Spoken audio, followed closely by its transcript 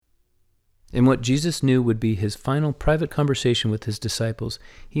In what Jesus knew would be his final private conversation with his disciples,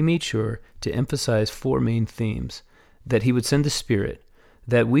 he made sure to emphasize four main themes: that he would send the Spirit,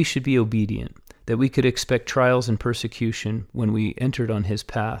 that we should be obedient, that we could expect trials and persecution when we entered on his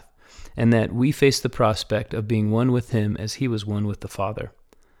path, and that we face the prospect of being one with him as he was one with the Father.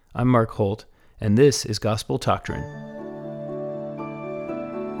 I'm Mark Holt, and this is Gospel Doctrine.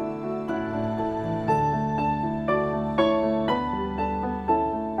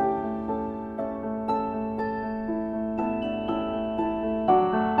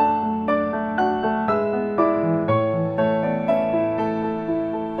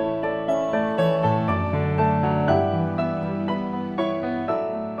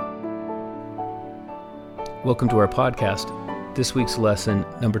 Welcome to our podcast. This week's lesson,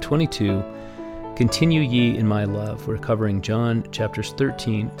 number 22, Continue Ye in My Love. We're covering John chapters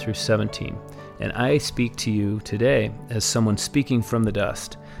 13 through 17. And I speak to you today as someone speaking from the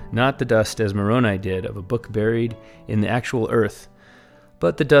dust, not the dust as Moroni did of a book buried in the actual earth,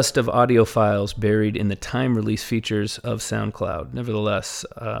 but the dust of audio files buried in the time release features of SoundCloud. Nevertheless,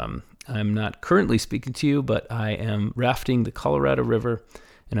 I'm not currently speaking to you, but I am rafting the Colorado River,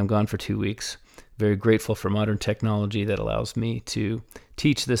 and I'm gone for 2 weeks. Very grateful for modern technology that allows me to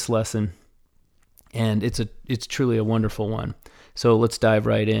teach this lesson, and it's truly a wonderful one. So let's dive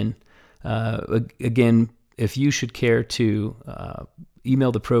right in. Again, if you should care to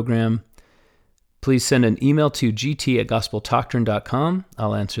email the program, please send an email to gt@gospeldoctrine.com.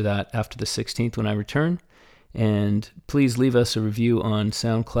 I'll answer that after the 16th when I return. And please leave us a review on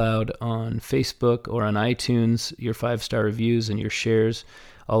SoundCloud, on Facebook, or on iTunes. Your 5-star reviews and your shares,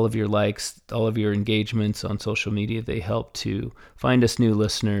 all of your likes, all of your engagements on social media, they help to find us new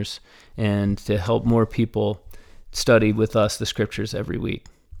listeners and to help more people study with us the scriptures every week.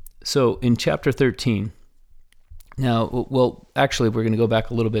 So in chapter 13, now, actually, we're going to go back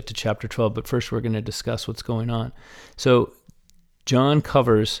a little bit to chapter 12, but first we're going to discuss what's going on. So John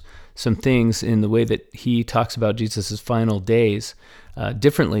covers some things in the way that he talks about Jesus' final days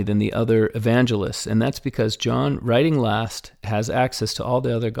differently than the other evangelists, and that's because John, writing last, has access to all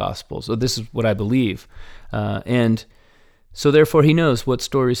the other Gospels. So this is what I believe. And so therefore he knows what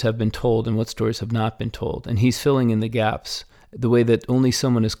stories have been told and what stories have not been told, and he's filling in the gaps the way that only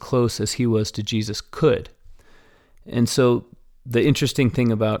someone as close as he was to Jesus could. And so the interesting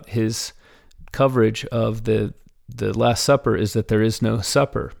thing about his coverage of the Last Supper is that there is no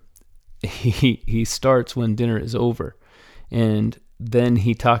supper. He starts when dinner is over, and then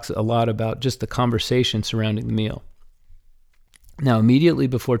he talks a lot about just the conversation surrounding the meal. Now, immediately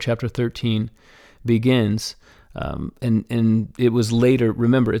before chapter 13 begins, and it was later,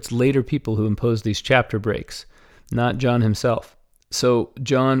 remember, it's later people who imposed these chapter breaks, not John himself. So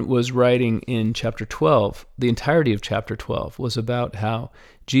John was writing in chapter 12, the entirety of chapter 12 was about how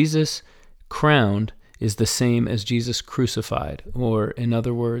Jesus crowned is the same as Jesus crucified, or in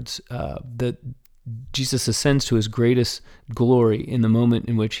other words, that Jesus ascends to his greatest glory in the moment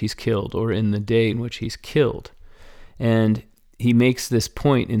in which he's killed, or in the day in which he's killed. And he makes this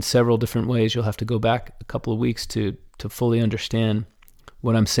point in several different ways. You'll have to go back a couple of weeks to fully understand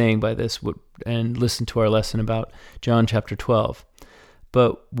what I'm saying by this, and listen to our lesson about John chapter 12.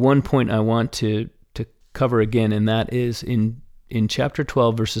 But one point I want to cover again, and that is in chapter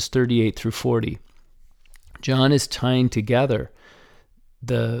 12, verses 38 through 40. John is tying together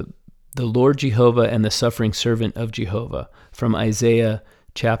the Lord Jehovah and the suffering servant of Jehovah from Isaiah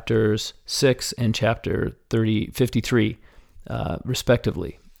chapters 6 and chapter 53,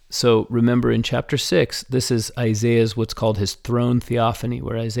 respectively. So remember, in chapter 6, this is Isaiah's what's called his throne theophany,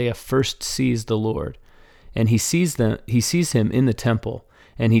 where Isaiah first sees the Lord, and he sees him in the temple,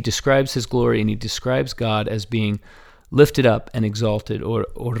 and he describes his glory, and he describes God as being lifted up and exalted, or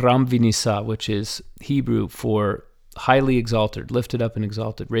Ram Vinisa, which is Hebrew for highly exalted, lifted up and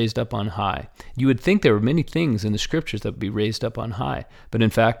exalted, raised up on high. You would think there were many things in the scriptures that would be raised up on high, but in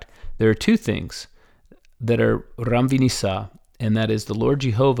fact, there are two things that are Ram Vinisa, and that is the Lord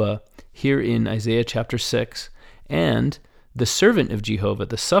Jehovah here in Isaiah chapter 6, and the servant of Jehovah,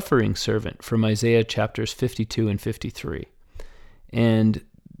 the suffering servant from Isaiah chapters 52 and 53. And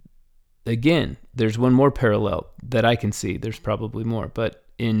again, there's one more parallel that I can see. There's probably more. But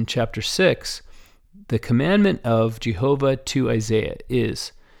in chapter 6, the commandment of Jehovah to Isaiah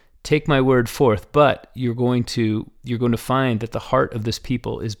is, take my word forth, but you're going to find that the heart of this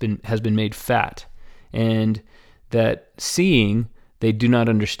people has been made fat, and that seeing they do not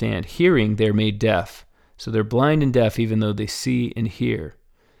understand, hearing they're made deaf. So they're blind and deaf even though they see and hear.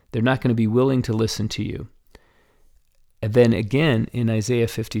 They're not going to be willing to listen to you. And then again in Isaiah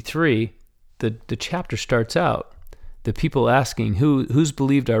 53, the chapter starts out the people asking, who's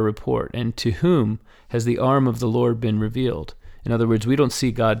believed our report, and to whom has the arm of the Lord been revealed? In other words, we don't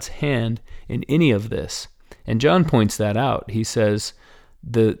see God's hand in any of this. And John points that out. He says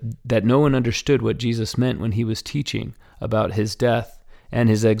that no one understood what Jesus meant when he was teaching about his death and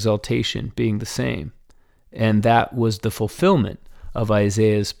his exaltation being the same. And that was the fulfillment of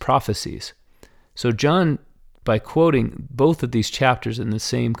Isaiah's prophecies. So John, by quoting both of these chapters in the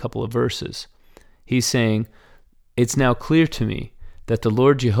same couple of verses, he's saying, it's now clear to me that the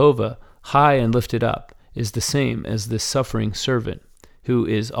Lord Jehovah, high and lifted up, is the same as this suffering servant, who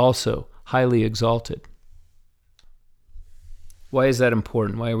is also highly exalted. Why is that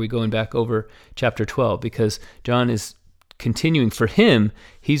important? Why are we going back over chapter 12? Because John is continuing. For him,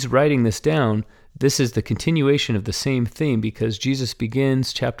 he's writing this down. This is the continuation of the same theme, because Jesus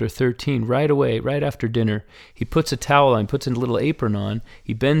begins chapter 13 right away, right after dinner. He puts a towel on, puts a little apron on,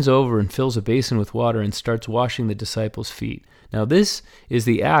 he bends over and fills a basin with water and starts washing the disciples' feet. Now this is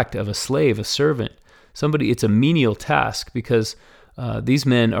the act of a slave, a servant. It's a menial task, because these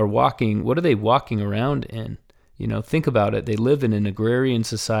men are walking. What are they walking around in? Think about it. They live in an agrarian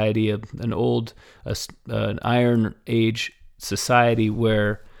society, an Iron Age society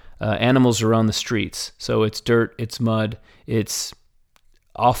where animals are on the streets. So it's dirt, it's mud, it's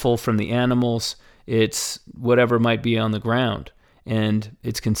offal from the animals, it's whatever might be on the ground. And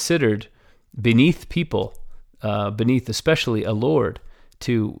it's considered beneath people, beneath especially a lord,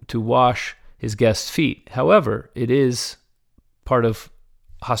 to wash his guests' feet. However, it is part of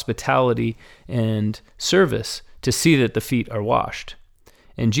hospitality and service to see that the feet are washed.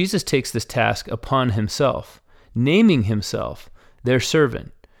 And Jesus takes this task upon himself, naming himself their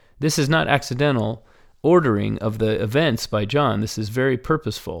servant. This is not accidental ordering of the events by John. This is very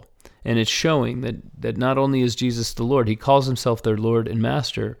purposeful. And it's showing that not only is Jesus the Lord, he calls himself their Lord and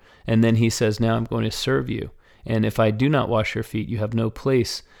Master, and then he says, now I'm going to serve you. And if I do not wash your feet, you have no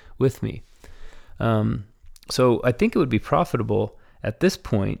place with me. So I think it would be profitable at this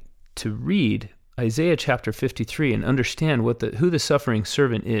point to read Isaiah chapter 53 and understand who the suffering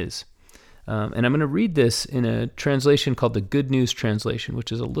servant is. And I'm going to read this in a translation called the Good News Translation,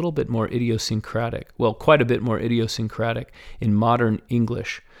 which is a little bit more idiosyncratic, quite a bit more idiosyncratic in modern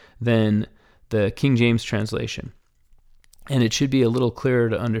English than the King James translation. And it should be a little clearer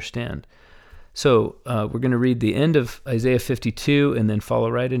to understand. So we're going to read the end of Isaiah 52 and then follow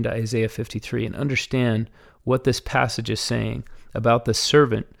right into Isaiah 53 and understand what this passage is saying about the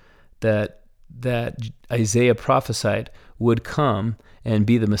servant that Isaiah prophesied would come and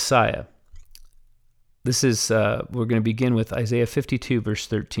be the Messiah. This is, we're going to begin with Isaiah 52, verse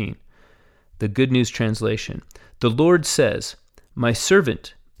 13, the Good News Translation. The Lord says, my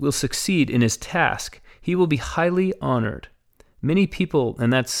servant will succeed in his task. He will be highly honored. Many people,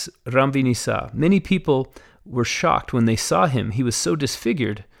 and that's Ramvi Nisa, many people were shocked when they saw him. He was so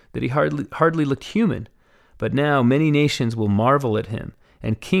disfigured that he hardly looked human. But now many nations will marvel at him,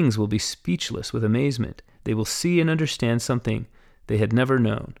 and kings will be speechless with amazement. They will see and understand something they had never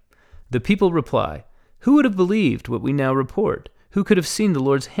known. The people reply, who would have believed what we now report? Who could have seen the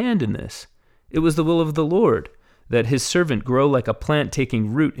Lord's hand in this? It was the will of the Lord that his servant grow like a plant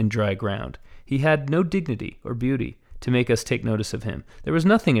taking root in dry ground. He had no dignity or beauty to make us take notice of him. There was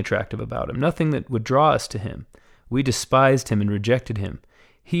nothing attractive about him, nothing that would draw us to him. We despised him and rejected him.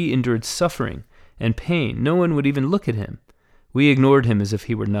 He endured suffering and pain. No one would even look at him. We ignored him as if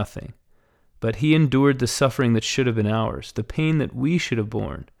he were nothing. But he endured the suffering that should have been ours, the pain that we should have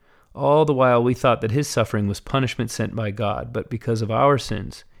borne. All the while we thought that his suffering was punishment sent by God, but because of our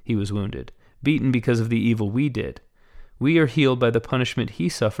sins he was wounded, beaten because of the evil we did. We are healed by the punishment he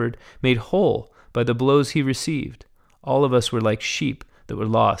suffered, made whole by the blows he received. All of us were like sheep that were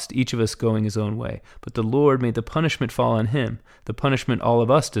lost, each of us going his own way. But the Lord made the punishment fall on him, the punishment all of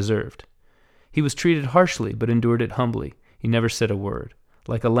us deserved. He was treated harshly, but endured it humbly. He never said a word.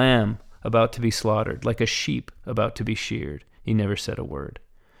 Like a lamb about to be slaughtered, like a sheep about to be sheared, he never said a word.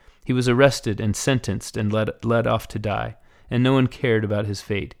 He was arrested and sentenced and led off to die, and no one cared about his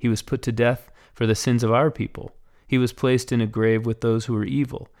fate. He was put to death for the sins of our people. He was placed in a grave with those who were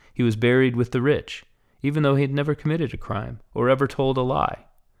evil. He was buried with the rich, even though he had never committed a crime or ever told a lie.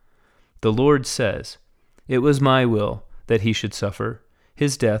 The Lord says, it was my will that he should suffer.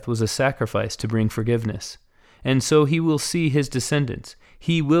 His death was a sacrifice to bring forgiveness. And so he will see his descendants.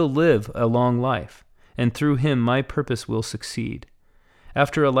 He will live a long life, and through him my purpose will succeed.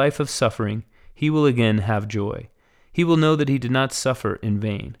 After a life of suffering, he will again have joy. He will know that he did not suffer in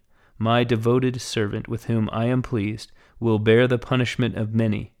vain. My devoted servant with whom I am pleased will bear the punishment of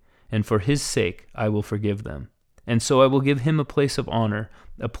many, and for his sake I will forgive them. And so I will give him a place of honor,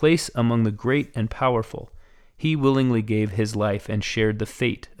 a place among the great and powerful. He willingly gave his life and shared the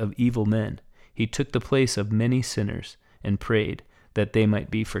fate of evil men. He took the place of many sinners and prayed that they might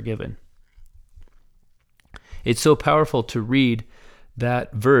be forgiven. It's so powerful to read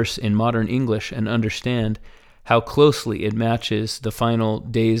that verse in modern English and understand how closely it matches the final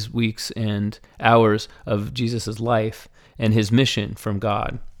days, weeks, and hours of Jesus' life and his mission from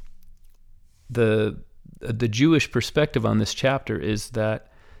God. The Jewish perspective on this chapter is that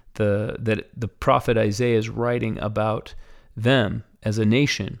the prophet Isaiah is writing about them as a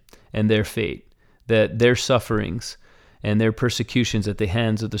nation and their fate, that their sufferings and their persecutions at the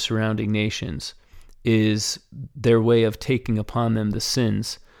hands of the surrounding nations is their way of taking upon them the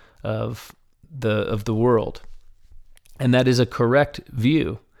sins of the world. And that is a correct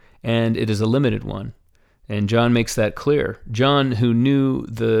view, and it is a limited one. And John makes that clear. John, who knew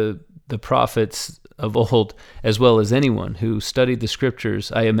the prophets of old as well as anyone who studied the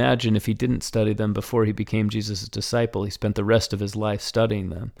scriptures, I imagine if he didn't study them before he became Jesus' disciple, he spent the rest of his life studying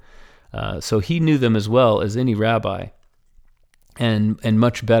them. So he knew them as well as any rabbi, and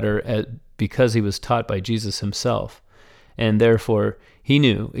much better because he was taught by Jesus himself. And therefore, he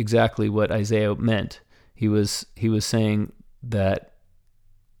knew exactly what Isaiah meant. He was saying that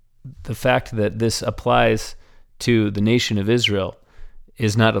the fact that this applies to the nation of Israel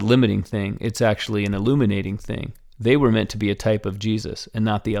is not a limiting thing. It's actually an illuminating thing. They were meant to be a type of Jesus and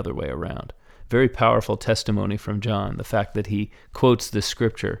not the other way around. Very powerful testimony from John. The fact that he quotes this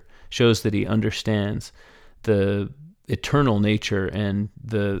scripture shows that he understands the eternal nature and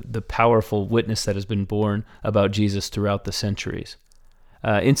the powerful witness that has been borne about Jesus throughout the centuries.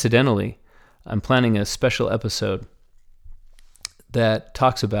 Incidentally, I'm planning a special episode that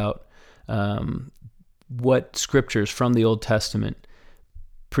talks about what scriptures from the Old Testament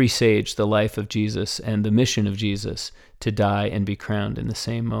presage the life of Jesus and the mission of Jesus to die and be crowned in the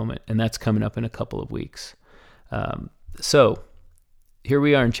same moment. And that's coming up in a couple of weeks. So here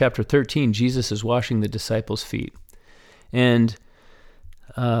we are in chapter 13. Jesus is washing the disciples' feet. And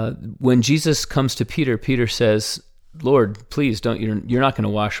when Jesus comes to Peter, Peter says, "Lord, please you're not going to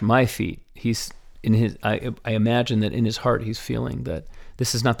wash my feet." He's in his, I imagine that in his heart he's feeling that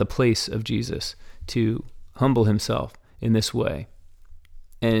this is not the place of Jesus to humble himself in this way.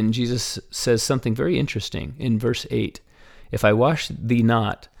 And Jesus says something very interesting in verse 8. "If I wash thee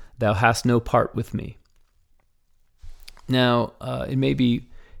not, thou hast no part with me." Now, it may be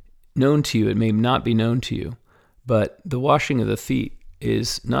known to you, it may not be known to you, but the washing of the feet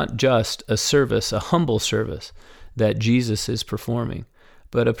is not just a service, a humble service that Jesus is performing,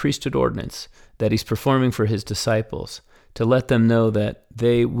 but a priesthood ordinance that he's performing for his disciples to let them know that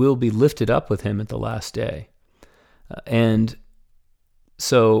they will be lifted up with him at the last day. And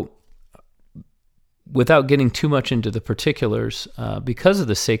so, without getting too much into the particulars, because of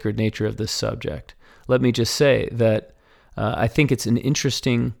the sacred nature of this subject, let me just say that I think it's an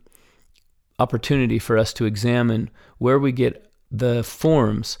interesting opportunity for us to examine where we get the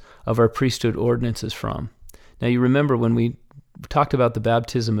forms of our priesthood ordinances from. Now, you remember when we talked about the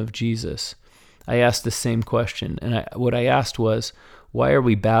baptism of Jesus, I asked the same question, and what I asked was, why are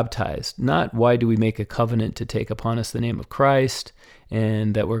we baptized? Not why do we make a covenant to take upon us the name of Christ,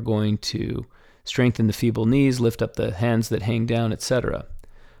 and that we're going to strengthen the feeble knees, lift up the hands that hang down, etc.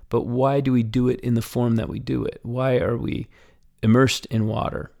 But why do we do it in the form that we do it? Why are we immersed in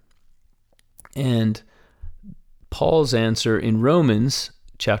water? And Paul's answer in Romans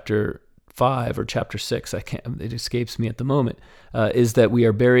chapter 5 or chapter 6, it escapes me at the moment, is that we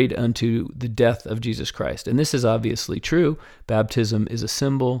are buried unto the death of Jesus Christ. And this is obviously true. Baptism is a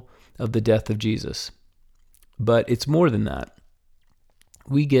symbol of the death of Jesus. But it's more than that.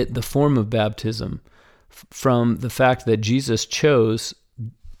 We get the form of baptism from the fact that Jesus chose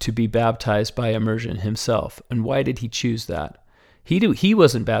to be baptized by immersion himself. And why did he choose that? He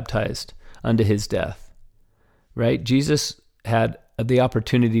wasn't baptized unto his death, right? Jesus had the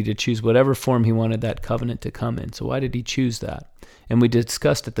opportunity to choose whatever form he wanted that covenant to come in. So why did he choose that? And we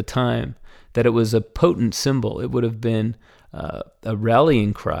discussed at the time that it was a potent symbol. It would have been a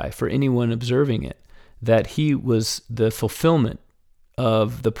rallying cry for anyone observing it, that he was the fulfillment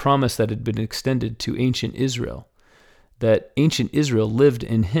of the promise that had been extended to ancient Israel, that ancient Israel lived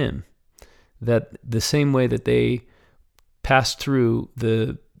in him, that the same way that they passed through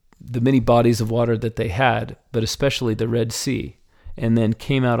the many bodies of water that they had, but especially the Red Sea, and then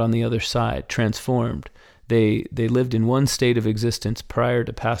came out on the other side, transformed. They lived in one state of existence prior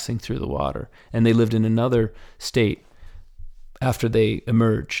to passing through the water, and they lived in another state after they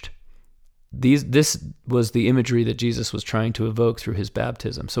emerged. This was the imagery that Jesus was trying to evoke through his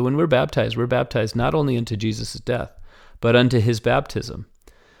baptism. So when we're baptized not only unto Jesus' death, but unto his baptism.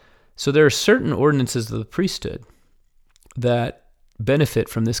 So there are certain ordinances of the priesthood that benefit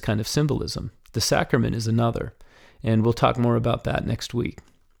from this kind of symbolism. The sacrament is another, and we'll talk more about that next week.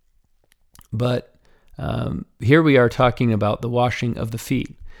 But here we are talking about the washing of the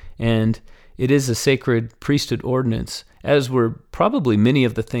feet, and it is a sacred priesthood ordinance, as were probably many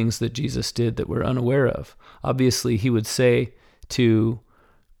of the things that Jesus did that we're unaware of. Obviously, he would say to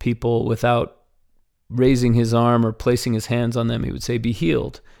people without raising his arm or placing his hands on them, he would say, "Be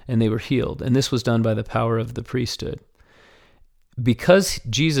healed," and they were healed. And this was done by the power of the priesthood. Because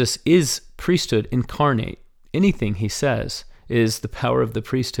Jesus is priesthood incarnate, anything he says is the power of the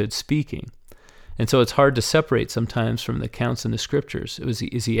priesthood speaking. And so it's hard to separate sometimes from the accounts in the scriptures.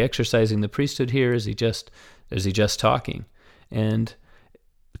 Is he exercising the priesthood here? Is he just talking? And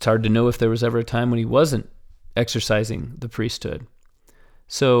it's hard to know if there was ever a time when he wasn't exercising the priesthood.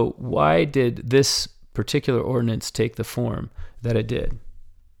 So why did this particular ordinance take the form that it did?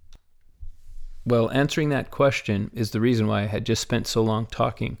 Well, answering that question is the reason why I had just spent so long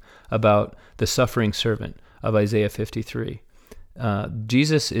talking about the suffering servant of Isaiah 53.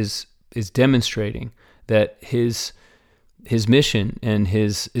 Jesus is demonstrating that his mission and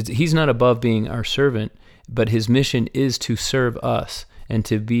he's not above being our servant, but his mission is to serve us and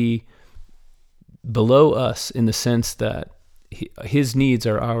to be below us in the sense that his needs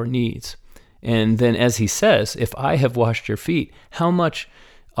are our needs. And then as he says, if I have washed your feet, how much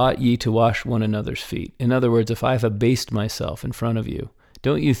ought ye to wash one another's feet? In other words, if I have abased myself in front of you,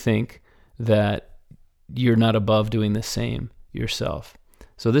 don't you think that you're not above doing the same yourself?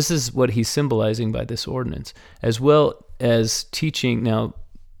 So this is what he's symbolizing by this ordinance, as well as teaching. Now,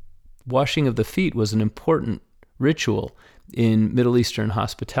 washing of the feet was an important ritual in Middle Eastern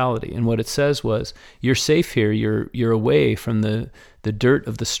hospitality. And what it says was, you're safe here, you're away from the dirt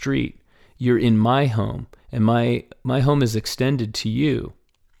of the street, you're in my home, and my home is extended to you.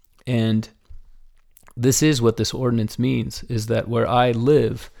 And this is what this ordinance means, is that where I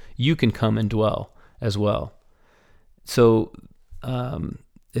live, you can come and dwell as well. So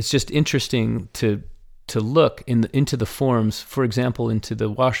it's just interesting to look into the forms, for example, into the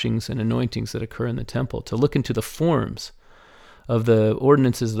washings and anointings that occur in the temple, to look into the forms of the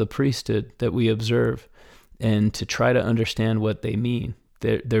ordinances of the priesthood that we observe, and to try to understand what they mean.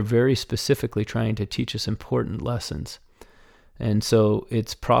 They're very specifically trying to teach us important lessons. And so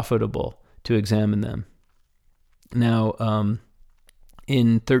it's profitable to examine them. Now,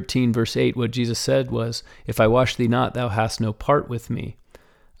 in 13 verse 8, what Jesus said was, "If I wash thee not, thou hast no part with me."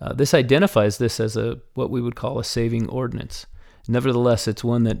 This identifies this as what we would call a saving ordinance. Nevertheless, it's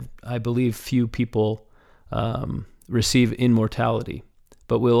one that I believe few people receive immortality,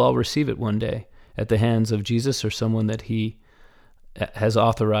 but we'll all receive it one day at the hands of Jesus or someone that he has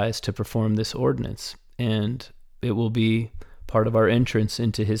authorized to perform this ordinance. And it will be part of our entrance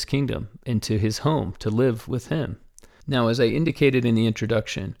into his kingdom, into his home, to live with him. Now, as I indicated in the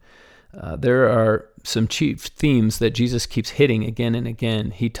introduction, there are some chief themes that Jesus keeps hitting again and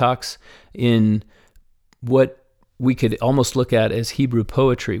again. He talks in what we could almost look at as Hebrew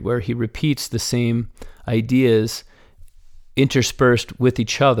poetry, where he repeats the same ideas interspersed with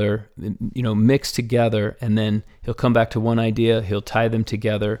each other, mixed together, and then he'll come back to one idea, he'll tie them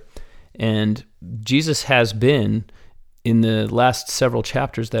together. And Jesus has been, in the last several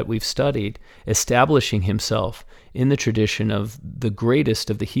chapters that we've studied, establishing himself in the tradition of the greatest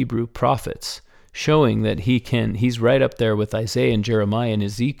of the Hebrew prophets, showing that he's right up there with Isaiah and Jeremiah and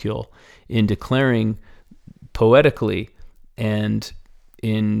Ezekiel in declaring poetically and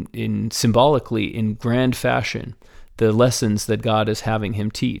in symbolically, in grand fashion, the lessons that God is having him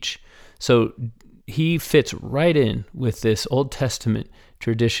teach. So he fits right in with this Old Testament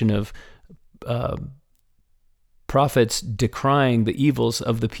tradition of prophets decrying the evils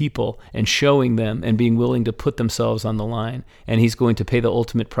of the people and showing them and being willing to put themselves on the line. And he's going to pay the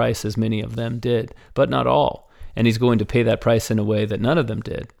ultimate price, as many of them did, but not all. And he's going to pay that price in a way that none of them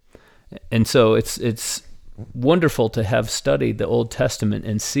did. And so it's wonderful to have studied the Old Testament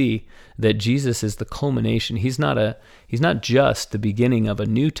and see that Jesus is the culmination. He's not just the beginning of a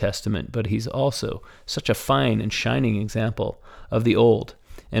New Testament, but he's also such a fine and shining example of the Old.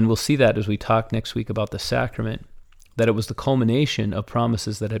 And we'll see that as we talk next week about the sacrament, that it was the culmination of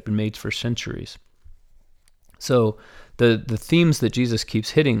promises that had been made for centuries. So the themes that Jesus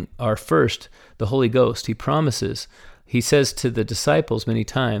keeps hitting are, first, the Holy Ghost. He says to the disciples many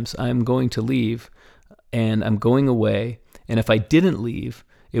times, I'm going to leave and I'm going away, and if I didn't leave,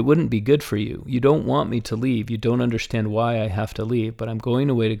 it wouldn't be good for you. You don't want me to leave. You don't understand why I have to leave, but I'm going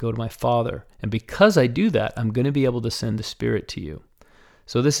away to go to my Father. And because I do that, I'm going to be able to send the Spirit to you.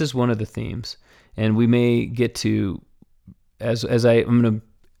 So this is one of the themes. And we may get to, I'm going to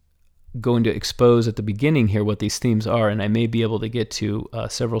going to expose at the beginning here what these themes are, and I may be able to get to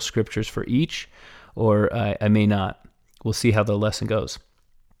several scriptures for each, or I may not. We'll see how the lesson goes.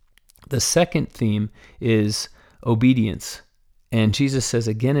 The second theme is obedience. And Jesus says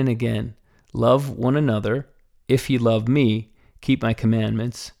again and again, love one another. If ye love me, keep my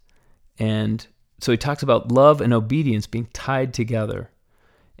commandments. And so he talks about love and obedience being tied together.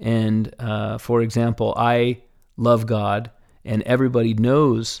 And for example, I love God, and everybody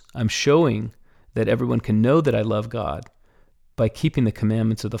knows, I'm showing that everyone can know that I love God by keeping the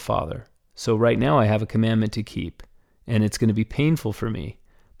commandments of the Father. So right now I have a commandment to keep, and it's going to be painful for me,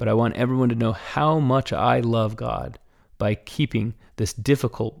 but I want everyone to know how much I love God by keeping this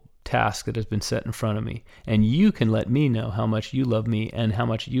difficult task that has been set in front of me. And you can let me know how much you love me and how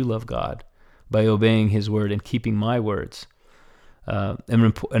much you love God by obeying his word and keeping my words. An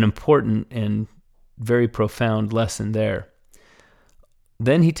important and very profound lesson there.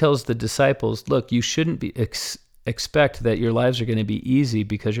 Then he tells the disciples, look, you shouldn't be expect that your lives are going to be easy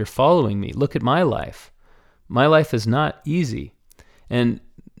because you're following me. Look at my life. My life is not easy. And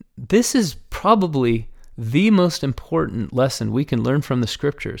this is probably the most important lesson we can learn from the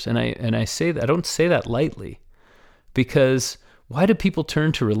scriptures. And I say that, I don't say that lightly, because why do people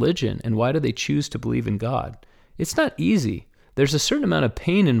turn to religion and why do they choose to believe in God? It's not easy. There's a certain amount of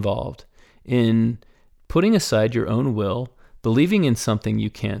pain involved in putting aside your own will, believing in something you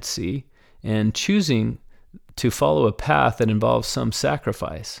can't see, and choosing to follow a path that involves some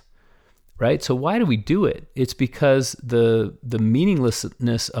sacrifice, right? So why do we do it? It's because the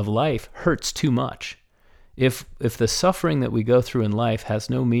meaninglessness of life hurts too much. If the suffering that we go through in life has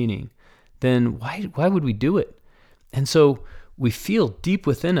no meaning, then why would we do it? And so we feel deep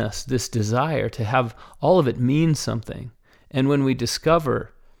within us this desire to have all of it mean something. And when we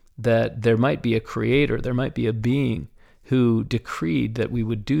discover that there might be a creator, there might be a being who decreed that we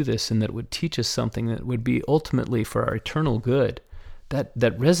would do this and that would teach us something that would be ultimately for our eternal good, that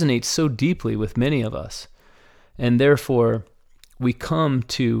resonates so deeply with many of us. And therefore, we come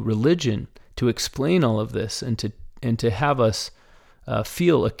to religion to explain all of this and to have us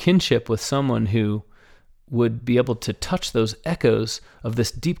feel a kinship with someone who would be able to touch those echoes of this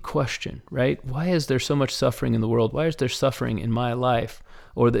deep question, right? Why is there so much suffering in the world? Why is there suffering in my life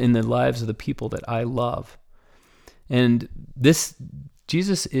or in the lives of the people that I love? And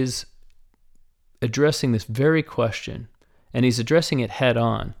Jesus is addressing this very question, and he's addressing it head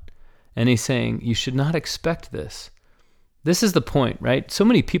on. And he's saying, you should not expect this. This is the point, right? So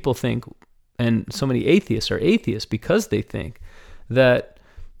many people think, and so many atheists are atheists because they think that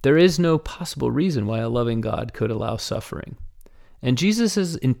there is no possible reason why a loving God could allow suffering. And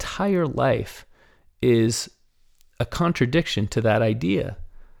Jesus' entire life is a contradiction to that idea.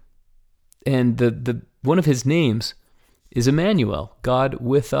 And the one of his names is Emmanuel, God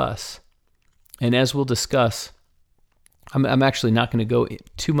with us. And as we'll discuss, I'm actually not going to go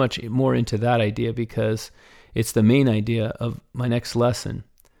too much more into that idea because it's the main idea of my next lesson.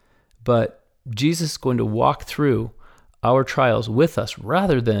 But Jesus is going to walk through our trials with us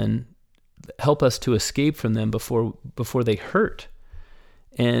rather than help us to escape from them before they hurt.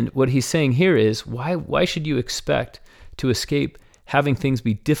 And what he's saying here is, why should you expect to escape having things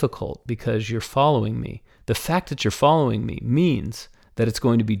be difficult because you're following me? The fact that you're following me means that it's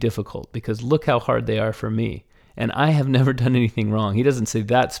going to be difficult because look how hard they are for me. And I have never done anything wrong. He doesn't say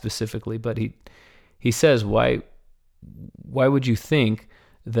that specifically, but he says, why would you think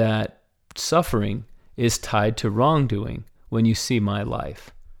that suffering is tied to wrongdoing when you see my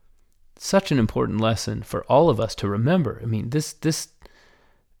life? Such an important lesson for all of us to remember. I mean, this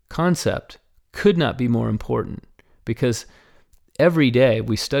concept could not be more important because every day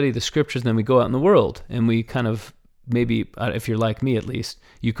we study the scriptures and then we go out in the world and we kind of, maybe if you're like me at least,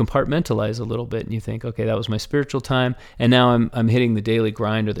 you compartmentalize a little bit and you think, okay, that was my spiritual time, and now I'm hitting the daily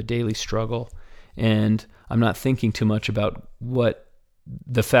grind or the daily struggle, and I'm not thinking too much about what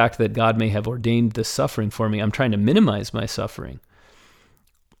the fact that God may have ordained this suffering for me. I'm trying to minimize my suffering.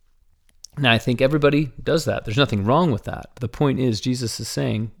 Now, I think everybody does that. There's nothing wrong with that. The point is, Jesus is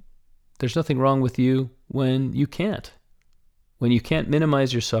saying, there's nothing wrong with you when you can't. When you can't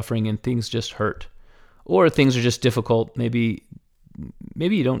minimize your suffering and things just hurt. Or things are just difficult. Maybe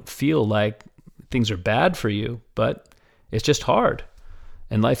you don't feel like things are bad for you, but it's just hard.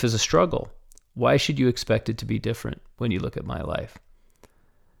 And life is a struggle. Why should you expect it to be different when you look at my life?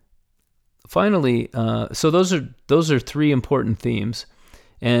 Finally, so those are three important themes,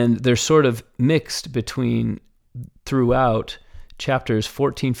 and they're sort of mixed throughout chapters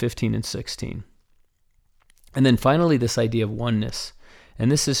 14, 15, and 16. And then finally, this idea of oneness.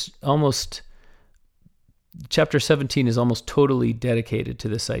 And this is almost chapter 17 is almost totally dedicated to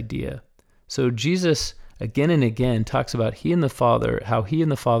this idea. So Jesus again and again talks about he and the Father, how he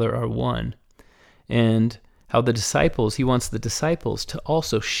and the Father are one, and how he wants the disciples to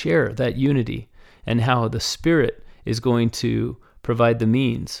also share that unity, and how the Spirit is going to provide the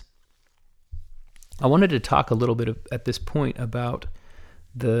means. I wanted to talk a little bit at this point about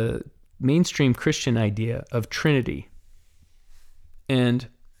the mainstream Christian idea of Trinity. And,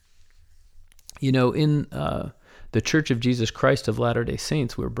 in the Church of Jesus Christ of Latter-day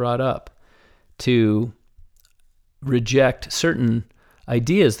Saints, we're brought up to reject certain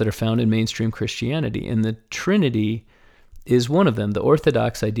ideas that are found in mainstream Christianity, and the Trinity is one of them, the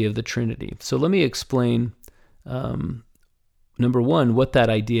Orthodox idea of the Trinity. So let me explain, number one, what that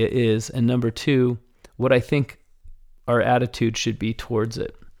idea is, and number two, what I think our attitude should be towards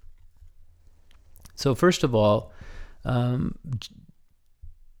it. So first of all,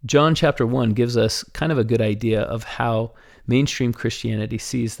 John chapter 1 gives us kind of a good idea of how mainstream Christianity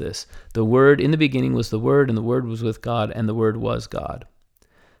sees this. The Word, in the beginning was the Word, and the Word was with God, and the Word was God.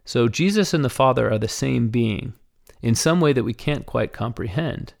 So Jesus and the Father are the same being in some way that we can't quite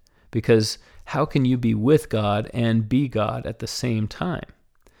comprehend, because how can you be with God and be God at the same time?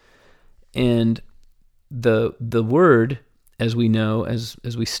 And the word, as we know, as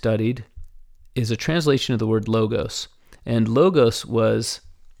we studied, is a translation of the word logos. And logos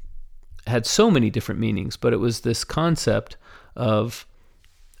had so many different meanings, but it was this concept of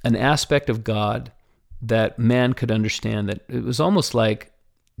an aspect of God that man could understand, that it was almost like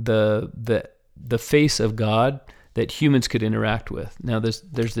the face of God that humans could interact with. Now there's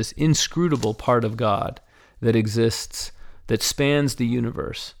this inscrutable part of God that exists, that spans the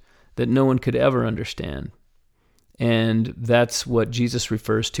universe, that no one could ever understand. And that's what Jesus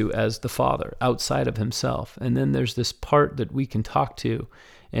refers to as the Father, outside of himself. And then there's this part that we can talk to,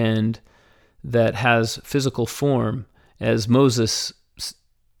 and that has physical form, as Moses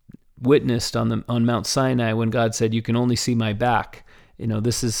witnessed on Mount Sinai when God said, "You can only see my back."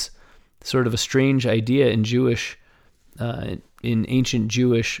 This is sort of a strange idea in ancient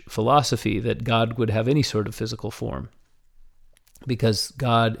Jewish philosophy, that God would have any sort of physical form, because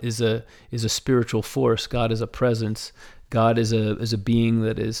God is a spiritual force. God is a presence. God is a being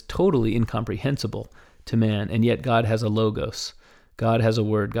that is totally incomprehensible to man, and yet God has a logos. God has a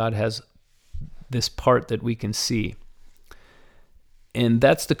word. God has this part that we can see. And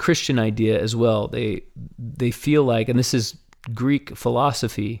that's the Christian idea as well. They feel like, and this is Greek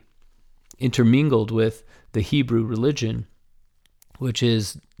philosophy intermingled with the Hebrew religion, which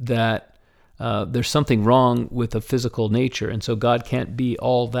is that there's something wrong with a physical nature, and so God can't be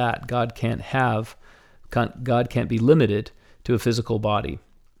all that. God can't be limited to a physical body.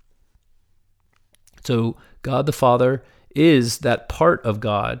 So God the Father is that part of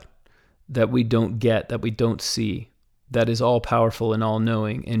God that we don't get, that we don't see, that is all-powerful and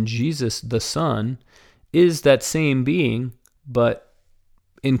all-knowing. And Jesus the Son is that same being, but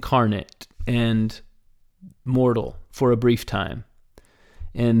incarnate and mortal for a brief time.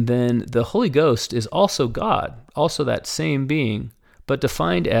 And then the Holy Ghost is also God, also that same being, but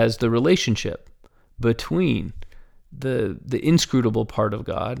defined as the relationship between the inscrutable part of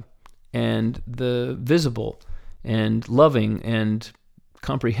God and the visible and loving and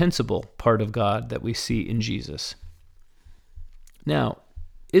comprehensible part of God that we see in Jesus. Now,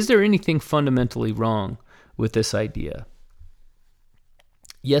 is there anything fundamentally wrong with this idea?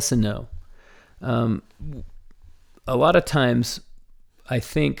 Yes and no. A lot of times, I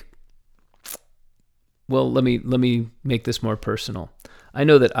think, well, let me make this more personal. I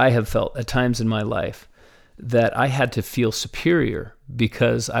know that I have felt at times in my life that I had to feel superior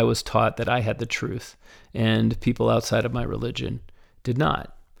because I was taught that I had the truth and people outside of my religion did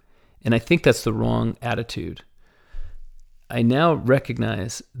not. And I think that's the wrong attitude. I now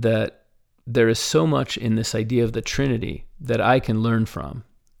recognize that there is so much in this idea of the Trinity that I can learn from,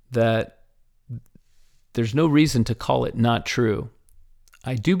 that there's no reason to call it not true.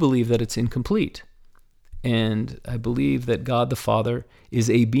 I do believe that it's incomplete. And I believe that God the Father is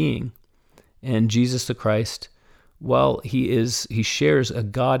a being. And Jesus the Christ, while he shares a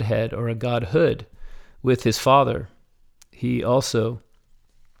Godhead or a Godhood with his Father, he also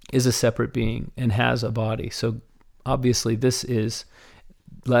is a separate being and has a body. So obviously this is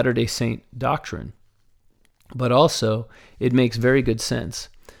Latter-day Saint doctrine. But also, it makes very good sense.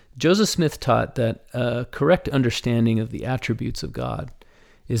 Joseph Smith taught that a correct understanding of the attributes of God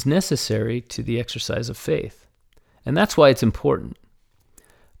is necessary to the exercise of faith. And that's why it's important.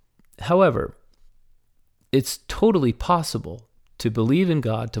 However, it's totally possible to believe in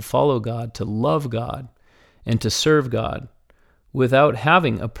God, to follow God, to love God, and to serve God without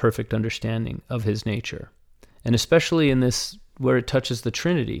having a perfect understanding of his nature. and especially in this where it touches the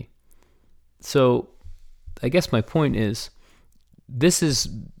Trinity. So I guess my point is,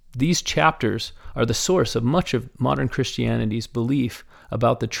 these chapters are the source of much of modern Christianity's belief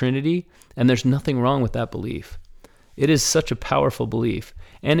about the Trinity, and there's nothing wrong with that belief. It is such a powerful belief,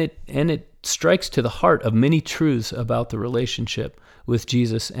 and it strikes to the heart of many truths about the relationship with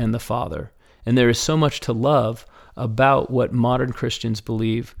Jesus and the Father. And there is so much to love about what modern Christians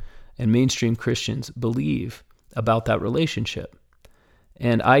believe and mainstream Christians believe about that relationship.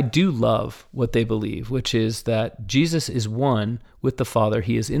 And I do love what they believe, which is that Jesus is one with the Father.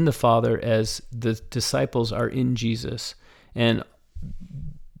 He is in the Father as the disciples are in Jesus. And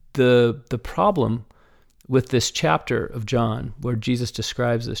the problem with this chapter of John, where Jesus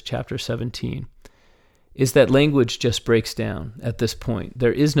describes this, chapter 17, is that language just breaks down at this point.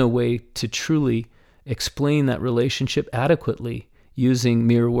 There is no way to truly explain that relationship adequately using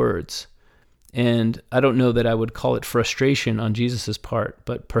mere words. And I don't know that I would call it frustration on Jesus' part,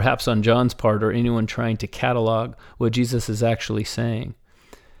 but perhaps on John's part, or anyone trying to catalog what Jesus is actually saying.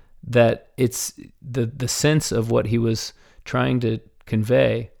 That it's the sense of what he was trying to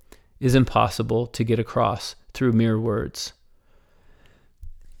convey is impossible to get across through mere words.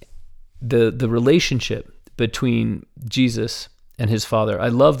 The relationship between Jesus and his Father, I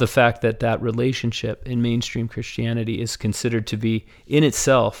love the fact that relationship in mainstream Christianity is considered to be in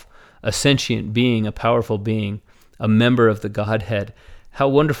itself a sentient being, a powerful being, a member of the Godhead. How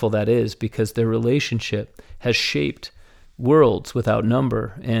wonderful that is, because their relationship has shaped worlds without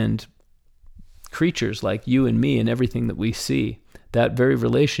number and creatures like you and me and everything that we see. That very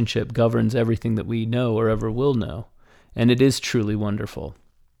relationship governs everything that we know or ever will know, and it is truly wonderful.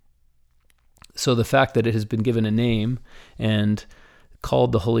 So the fact that it has been given a name and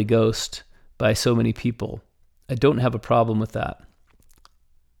called the Holy Ghost by so many people, I don't have a problem with that.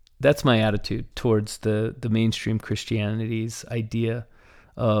 That's my attitude towards the mainstream Christianity's idea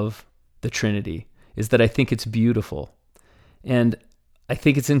of the Trinity, is that I think it's beautiful. And I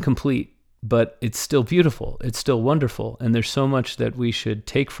think it's incomplete, but it's still beautiful. It's still wonderful. And there's so much that we should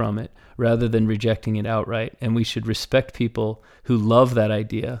take from it rather than rejecting it outright. And we should respect people who love that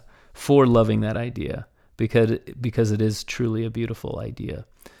idea for loving that idea, because it is truly a beautiful idea.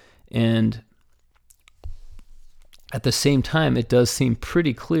 And at the same time, it does seem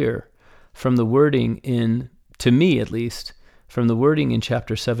pretty clear from the wording to me at least, from the wording in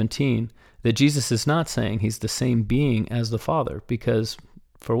chapter 17, that Jesus is not saying he's the same being as the Father, because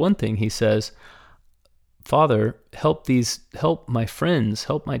for one thing, he says, Father, help my friends,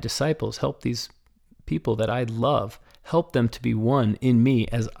 help my disciples, help these people that I love, help them to be one in me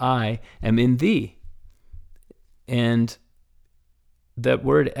as I am in thee. And that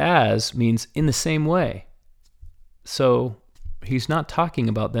word as means in the same way. So he's not talking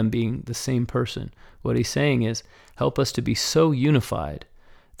about them being the same person. What he's saying is, help us to be so unified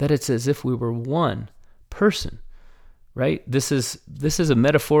that it's as if we were one person, right? This is a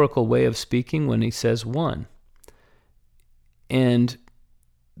metaphorical way of speaking when he says one. And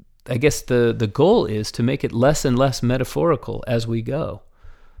I guess the goal is to make it less and less metaphorical as we go.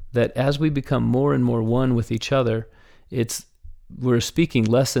 That as we become more and more one with each other, we're speaking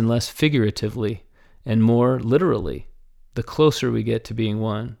less and less figuratively and more literally, the closer we get to being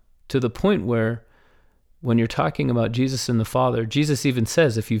one, to the point where when you're talking about Jesus and the Father, Jesus even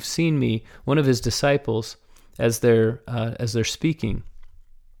says, if you've seen me, one of his disciples, as they're speaking,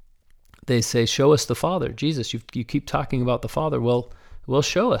 they say, show us the Father. Jesus, you keep talking about the Father. Well,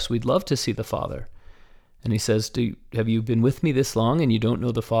 show us. We'd love to see the Father. And he says, have you been with me this long and you don't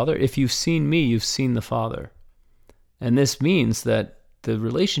know the Father? If you've seen me, you've seen the Father. And this means that the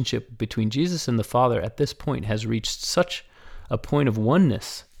relationship between Jesus and the Father at this point has reached such a point of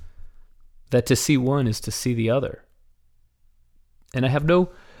oneness that to see one is to see the other. And I have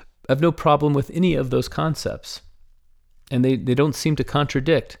no problem with any of those concepts. And they don't seem to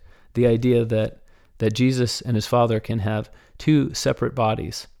contradict the idea that Jesus and his Father can have two separate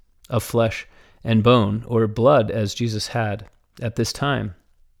bodies of flesh and bone, or blood, as Jesus had at this time.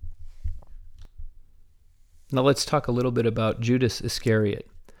 Now let's talk a little bit about Judas Iscariot.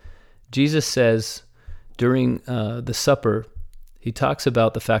 Jesus says during the supper, he talks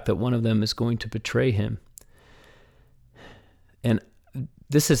about the fact that one of them is going to betray him. And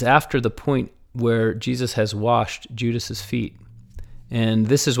this is after the point where Jesus has washed Judas's feet. And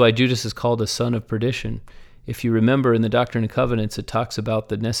this is why Judas is called a son of perdition. If you remember in the Doctrine and Covenants, it talks about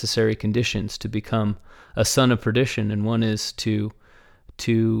the necessary conditions to become a son of perdition, and one is to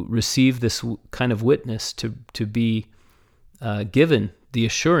receive this kind of witness, to be given the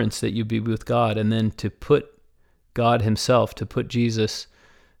assurance that you be with God, and then to put God himself, to put Jesus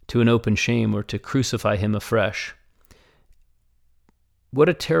to an open shame or to crucify him afresh. What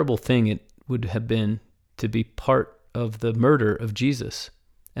a terrible thing it would have been to be part of the murder of Jesus.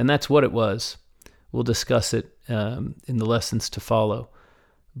 And that's what it was. We'll discuss it in the lessons to follow.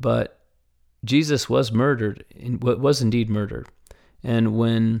 But Jesus was murdered, was indeed murdered.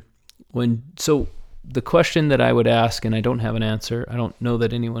 And so the question that I would ask, and I don't have an answer, I don't know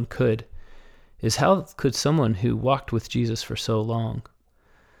that anyone could, is how could someone who walked with Jesus for so long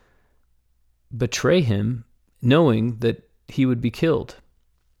betray him knowing that he would be killed?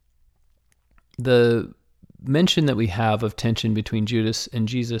 The mention that we have of tension between Judas and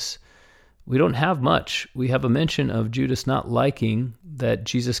Jesus, we don't have much. We have a mention of Judas not liking that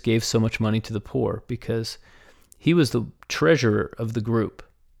Jesus gave so much money to the poor because he was the treasurer of the group.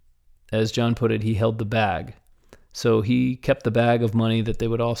 As John put it, he held the bag. So he kept the bag of money that they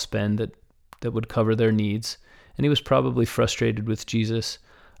would all spend that would cover their needs. And he was probably frustrated with Jesus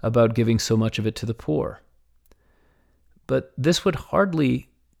about giving so much of it to the poor. But this would hardly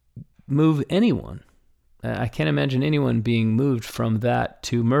move anyone. I can't imagine anyone being moved from that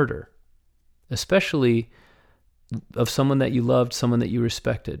to murder, especially of someone that you loved, someone that you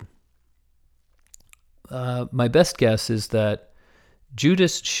respected. My best guess is that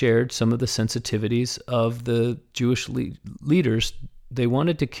Judas shared some of the sensitivities of the Jewish leaders. They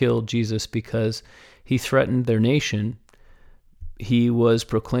wanted to kill Jesus because he threatened their nation. He was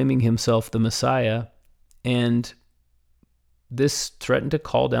proclaiming himself the Messiah, and this threatened to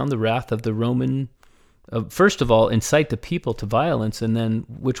call down the wrath of the Roman, first of all, incite the people to violence, and then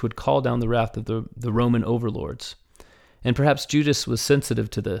which would call down the wrath of the Roman overlords. And perhaps Judas was sensitive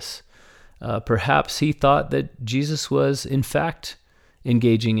to this. Perhaps he thought that Jesus was, in fact,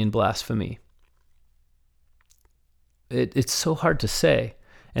 engaging in blasphemy. It's so hard to say.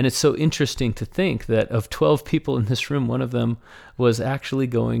 And it's so interesting to think that of 12 people in this room, one of them was actually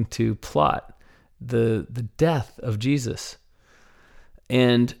going to plot the death of Jesus.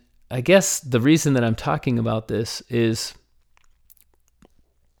 And I guess the reason that I'm talking about this is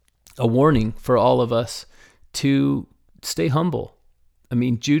a warning for all of us to stay humble. I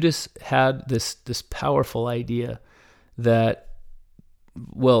mean, Judas had this powerful idea that,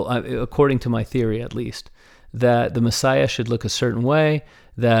 well, according to my theory at least, that the Messiah should look a certain way,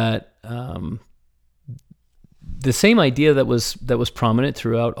 that the same idea that was prominent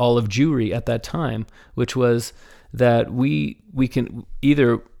throughout all of Jewry at that time, which was that we can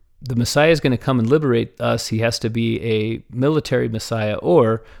either, the Messiah is going to come and liberate us, he has to be a military Messiah,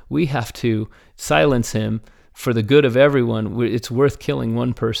 or we have to silence him for the good of everyone. It's worth killing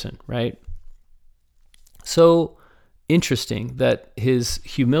one person, right? So interesting that his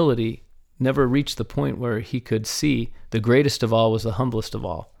humility never reached the point where he could see the greatest of all was the humblest of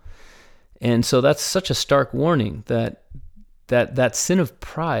all. And so that's such a stark warning that sin of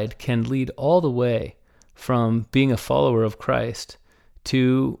pride can lead all the way from being a follower of Christ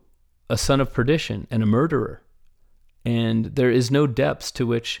to a son of perdition and a murderer. And there is no depths to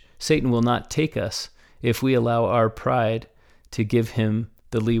which Satan will not take us if we allow our pride to give him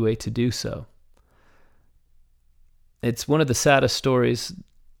the leeway to do so. It's one of the saddest stories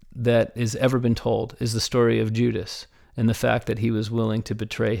that has ever been told, is the story of Judas and the fact that he was willing to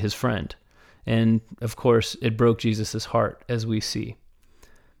betray his friend. And of course, it broke Jesus' heart, as we see.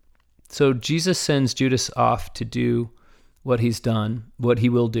 So Jesus sends Judas off to do what he's done, what he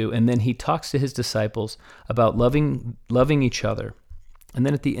will do, and then he talks to his disciples about loving each other. And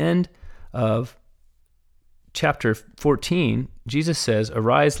then at the end of chapter 14, Jesus says,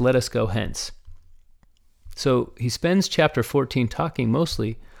 "Arise, let us go hence." So he spends chapter 14 talking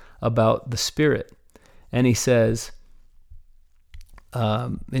mostly about the Spirit. And he says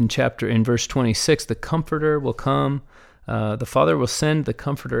in verse 26, the Comforter will come. The Father will send the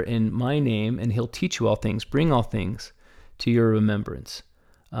Comforter in my name, and he'll teach you all things, bring all things to your remembrance.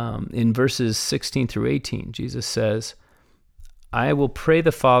 In verses 16 through 18, Jesus says, I will pray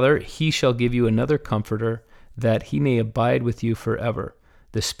the Father, he shall give you another Comforter, that he may abide with you forever,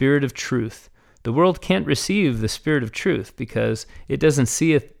 the Spirit of truth. The world can't receive the Spirit of truth because it doesn't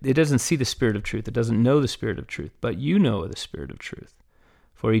see the Spirit of truth. It doesn't know the Spirit of truth, but you know the Spirit of truth,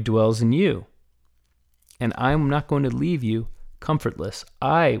 for he dwells in you. And I'm not going to leave you comfortless.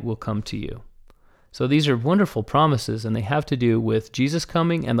 I will come to you. So these are wonderful promises, and they have to do with Jesus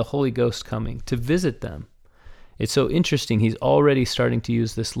coming and the Holy Ghost coming to visit them. It's so interesting. He's already starting to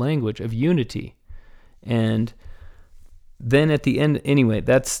use this language of unity. And then at the end, anyway,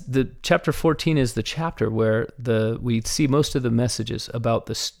 that's the chapter 14 is the chapter where we see most of the messages about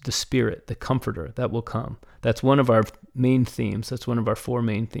the Spirit, the Comforter that will come. That's one of our main themes. That's one of our four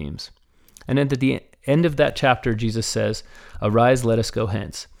main themes. And then at the end of that chapter, Jesus says, "Arise, let us go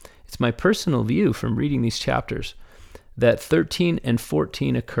hence." it's my personal view from reading these chapters that 13 and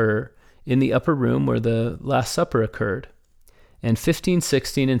 14 occur in the upper room where the Last Supper occurred, and 15,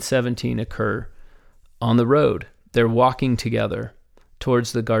 16, and 17 occur on the road. They're walking together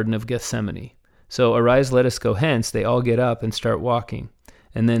towards the Garden of Gethsemane. So, arise, let us go hence. They all get up and start walking.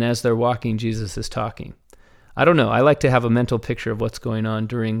 And then as they're walking, Jesus is talking. I don't know. I like to have a mental picture of what's going on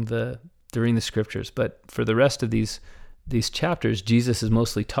during the scriptures. But for the rest of these chapters, Jesus is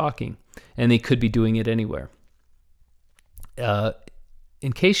mostly talking, and they could be doing it anywhere.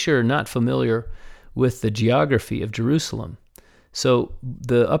 In case you're not familiar with the geography of Jerusalem, so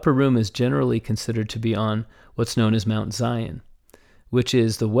the upper room is generally considered to be on what's known as Mount Zion, which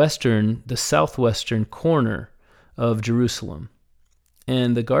is the southwestern corner of Jerusalem.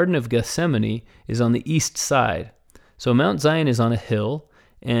 And the Garden of Gethsemane is on the east side. So Mount Zion is on a hill,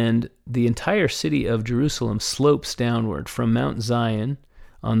 and the entire city of Jerusalem slopes downward from Mount Zion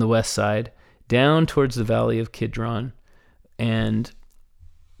on the west side down towards the valley of Kidron and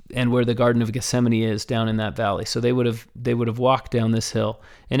where the Garden of Gethsemane is down in that valley. So they would have walked down this hill.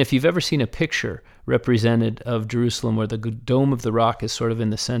 And if you've ever seen a picture represented of Jerusalem where the Dome of the Rock is sort of in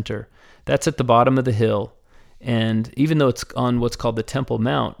the center, that's at the bottom of the hill. And even though it's on what's called the Temple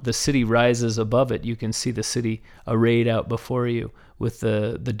Mount, the city rises above it. You can see the city arrayed out before you with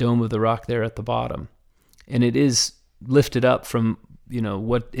the Dome of the Rock there at the bottom. And it is lifted up from,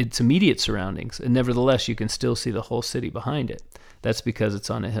 what its immediate surroundings. And nevertheless, you can still see the whole city behind it. That's because it's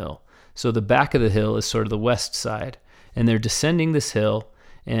on a hill. So the back of the hill is sort of the west side. And they're descending this hill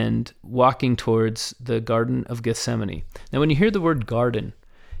and walking towards the Garden of Gethsemane. Now, when you hear the word garden,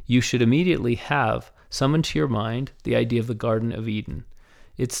 you should immediately have summon to your mind the idea of the Garden of Eden.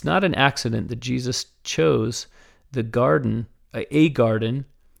 It's not an accident that Jesus chose a garden,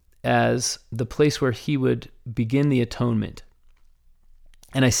 as the place where he would begin the atonement.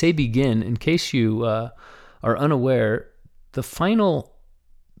 And I say begin, in case you are unaware, the final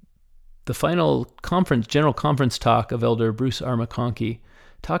general conference talk of Elder Bruce R. McConkie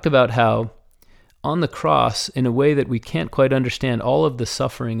talked about how on the cross, in a way that we can't quite understand, all of the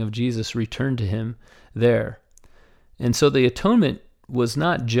suffering of Jesus returned to him there. And so the atonement was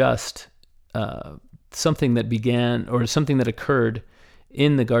not just something that began or something that occurred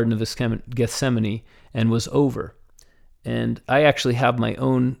in the Garden of Gethsemane and was over. And I actually have my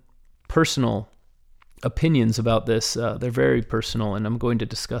own personal opinions about this. They're very personal, and I'm going to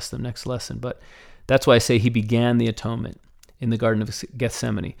discuss them next lesson. But that's why I say he began the atonement in the Garden of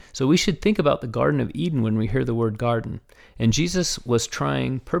Gethsemane. So we should think about the Garden of Eden when we hear the word garden. And Jesus was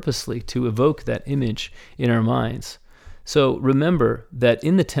trying purposely to evoke that image in our minds. So remember that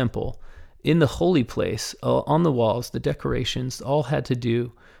in the temple, in the holy place, on the walls, the decorations all had to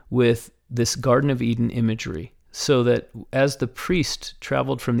do with this Garden of Eden imagery. So that as the priest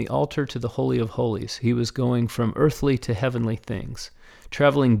traveled from the altar to the Holy of Holies, he was going from earthly to heavenly things,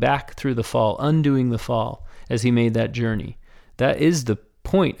 traveling back through the fall, undoing the fall as he made that journey. That is the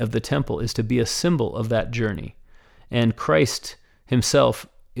point of the temple, is to be a symbol of that journey. And Christ himself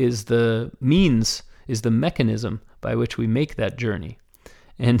is the means, is the mechanism by which we make that journey.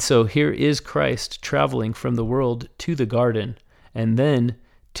 And so here is Christ traveling from the world to the garden and then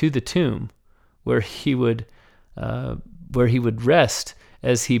to the tomb where he would rest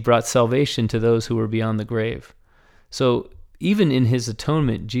as he brought salvation to those who were beyond the grave. So even in his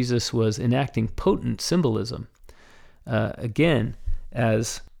atonement, Jesus was enacting potent symbolism. Again,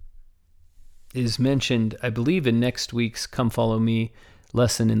 as is mentioned, I believe, in next week's Come Follow Me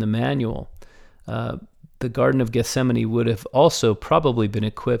lesson in the manual, the Garden of Gethsemane would have also probably been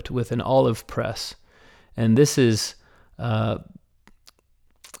equipped with an olive press. And this is, I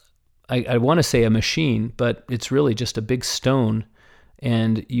want to say a machine, but it's really just a big stone,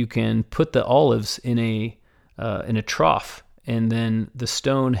 and you can put the olives in a trough, and then the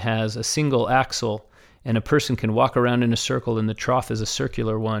stone has a single axle, and a person can walk around in a circle, and the trough is a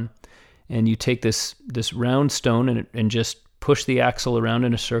circular one. And you take this round stone and just push the axle around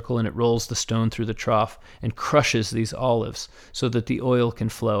in a circle, and it rolls the stone through the trough and crushes these olives so that the oil can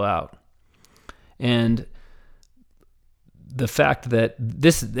flow out. And the fact that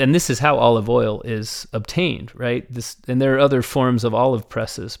this is how olive oil is obtained, right? And there are other forms of olive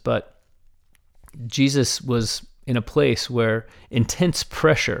presses, but Jesus was in a place where intense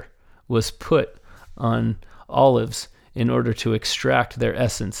pressure was put on olives in order to extract their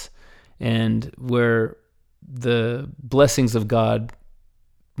essence, and where the blessings of God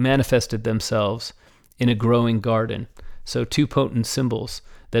manifested themselves in a growing garden. So two potent symbols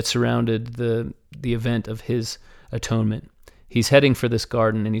that surrounded the event of his atonement. He's heading for this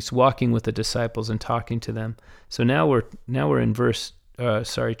garden, and he's walking with the disciples and talking to them. So now we're in verse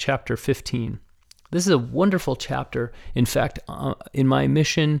chapter 15. This is a wonderful chapter. In fact, in my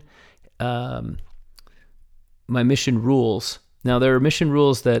mission rules. Now, there are mission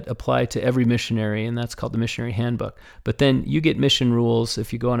rules that apply to every missionary, and that's called the Missionary Handbook. But then you get mission rules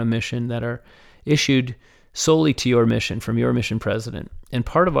if you go on a mission that are issued solely to your mission from your mission president. And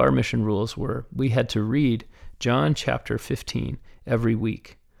part of our mission rules were we had to read John chapter 15 every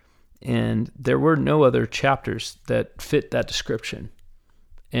week. And there were no other chapters that fit that description.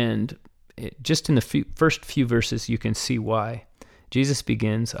 And just in the first few verses, you can see why. Jesus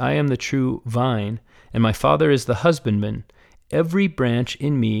begins, I am the true vine, and my Father is the husbandman. Every branch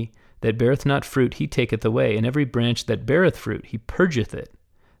in me that beareth not fruit, he taketh away, and every branch that beareth fruit, he purgeth it,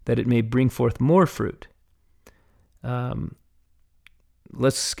 that it may bring forth more fruit.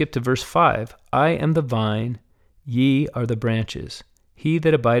 Let's skip to verse 5. I am the vine, ye are the branches. He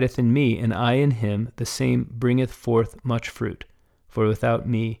that abideth in me, and I in him, the same bringeth forth much fruit. For without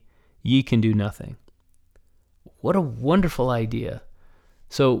me, ye can do nothing. What a wonderful idea.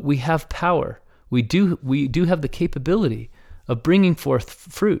 So we have power. We do have the capability of bringing forth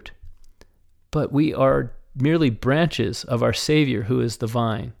fruit, but we are merely branches of our Savior, who is the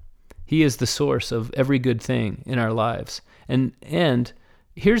vine. He is the source of every good thing in our lives. And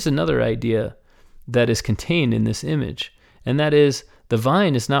here's another idea that is contained in this image, and that is the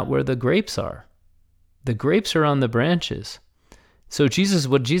vine is not where the grapes are. The grapes are on the branches. So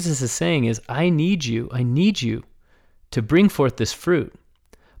what Jesus is saying is, I need you to bring forth this fruit,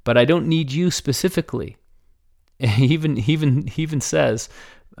 but I don't need you specifically. He even says,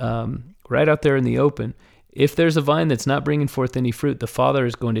 right out there in the open, if there's a vine that's not bringing forth any fruit, the Father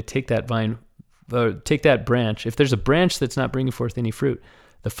is going to take that branch. If there's a branch that's not bringing forth any fruit,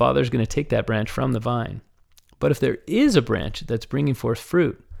 the Father is going to take that branch from the vine. But if there is a branch that's bringing forth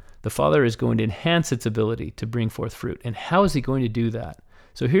fruit, the Father is going to enhance its ability to bring forth fruit. And how is he going to do that?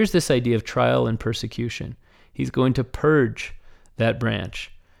 So here's this idea of trial and persecution. He's going to purge that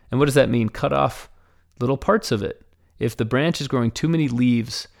branch. And what does that mean? Cut off little parts of it. If the branch is growing too many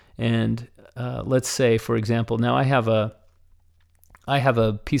leaves, and let's say, for example, now I have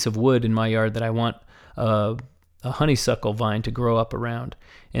a piece of wood in my yard that I want a honeysuckle vine to grow up around.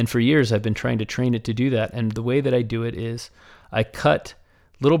 And for years I've been trying to train it to do that. And the way that I do it is I cut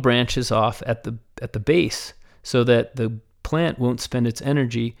little branches off at the base so that the plant won't spend its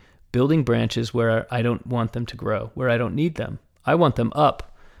energy building branches where I don't want them to grow, where I don't need them. I want them up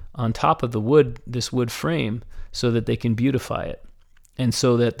on top of this wood frame, so that they can beautify it, and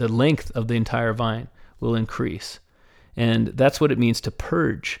so that the length of the entire vine will increase. And that's what it means to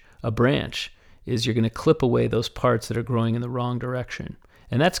purge a branch, is you're going to clip away those parts that are growing in the wrong direction.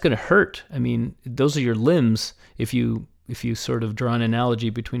 And that's going to hurt. I mean, those are your limbs. If you sort of draw an analogy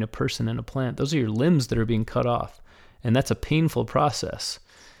between a person and a plant, those are your limbs that are being cut off. And that's a painful process.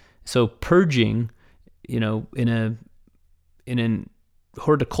 So purging, in an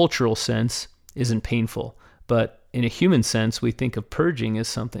horticultural sense, isn't painful. But in a human sense, we think of purging as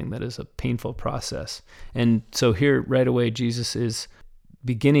something that is a painful process. And so here, right away, Jesus is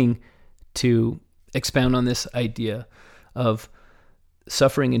beginning to expound on this idea of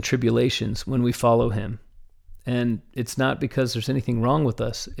suffering and tribulations when we follow him. And it's not because there's anything wrong with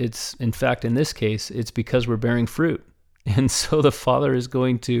us. It's, in fact, in this case, it's because we're bearing fruit. And so the Father is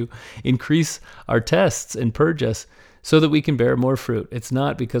going to increase our tests and purge us so that we can bear more fruit. It's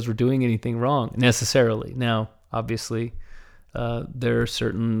not because we're doing anything wrong, necessarily. Now, obviously, there are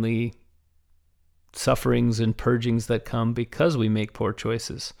certainly sufferings and purgings that come because we make poor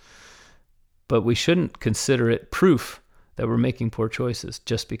choices. But we shouldn't consider it proof that we're making poor choices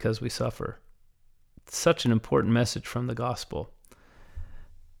just because we suffer. It's such an important message from the gospel.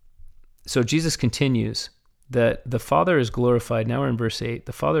 So Jesus continues that the Father is glorified. Now we're in verse 8.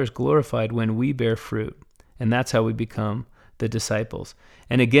 The Father is glorified when we bear fruit, and that's how we become the disciples.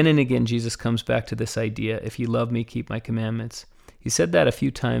 And again, Jesus comes back to this idea, if you love me, keep my commandments. He said that a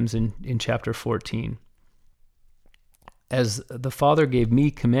few times in chapter 14. As the Father gave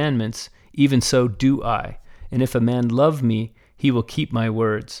me commandments, even so do I. And if a man love me, he will keep my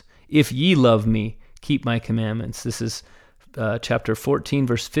words. If ye love me, keep my commandments. This is chapter 14,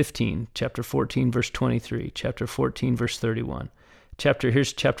 verse 15, chapter 14, verse 23, chapter 14, verse 31.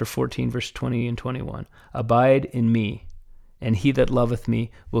 Here's chapter 14, verse 20 and 21. Abide in me, and he that loveth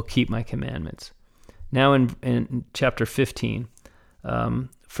me will keep my commandments. Now in chapter 15,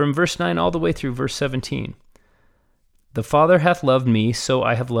 from verse 9 all the way through verse 17, the Father hath loved me, so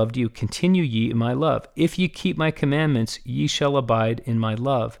I have loved you. Continue ye in my love. If ye keep my commandments, ye shall abide in my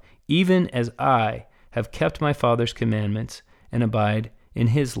love, even as I have kept my Father's commandments and abide in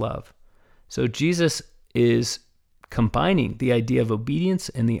his love. So Jesus is combining the idea of obedience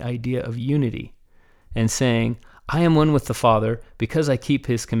and the idea of unity and saying, I am one with the Father because I keep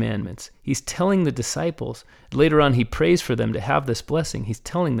his commandments. He's telling the disciples, later on he prays for them to have this blessing. He's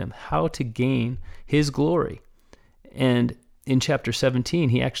telling them how to gain his glory. And in chapter 17,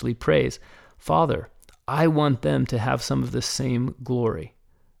 he actually prays, Father, I want them to have some of the same glory.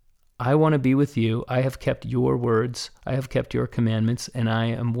 I want to be with you. I have kept your words. I have kept your commandments, and I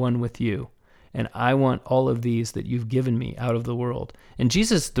am one with you. And I want all of these that you've given me out of the world. And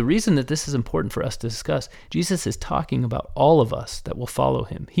Jesus, the reason that this is important for us to discuss, Jesus is talking about all of us that will follow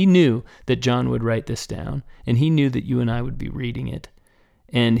him. He knew that John would write this down, and he knew that you and I would be reading it.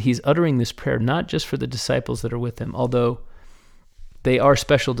 And he's uttering this prayer not just for the disciples that are with him, although they are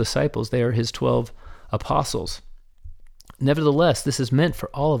special disciples. They are his 12 apostles. Nevertheless, this is meant for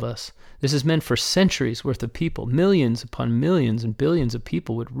all of us. This is meant for centuries worth of people. Millions upon millions and billions of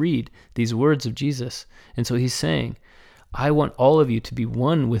people would read these words of Jesus. And so he's saying, I want all of you to be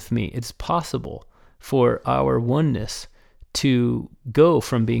one with me. It's possible for our oneness to go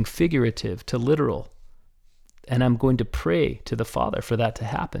from being figurative to literal. And I'm going to pray to the Father for that to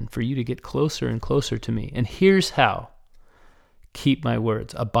happen, for you to get closer and closer to me. And here's how. Keep my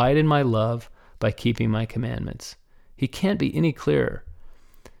words. Abide in my love by keeping my commandments. He can't be any clearer.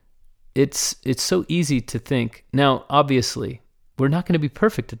 It's so easy to think. Now, obviously, we're not going to be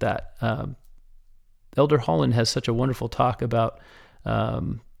perfect at that. Elder Holland has such a wonderful talk about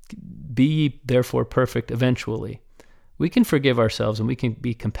be ye therefore perfect eventually. We can forgive ourselves and we can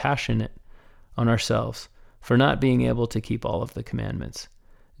be compassionate on ourselves for not being able to keep all of the commandments.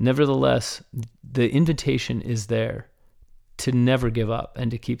 Nevertheless, the invitation is there to never give up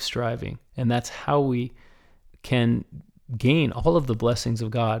and to keep striving. And that's how we can gain all of the blessings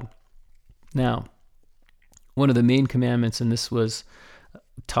of God. Now, one of the main commandments, and this was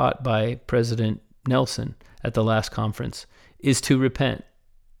taught by President Nelson at the last conference, is to repent.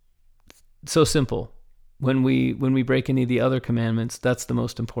 So simple. When we break any of the other commandments, that's the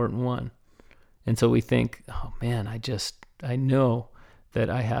most important one. And so we think, oh man, I know that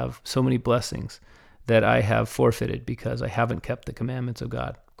I have so many blessings that I have forfeited because I haven't kept the commandments of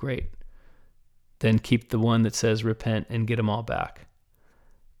God. Great. Then keep the one that says repent and get them all back.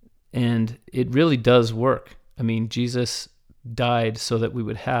 And it really does work. I mean, Jesus died so that we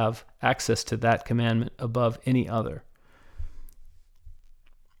would have access to that commandment above any other.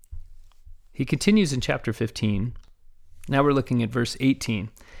 He continues in chapter 15. Now we're looking at verse 18.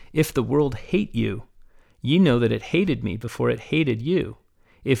 If the world hate you, ye know that it hated me before it hated you.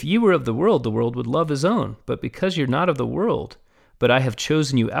 If ye were of the world would love his own. But because you're not of the world, but I have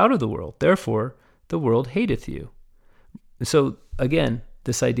chosen you out of the world, therefore the world hateth you. So again,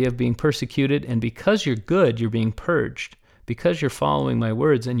 this idea of being persecuted, and because you're good, you're being purged. Because you're following my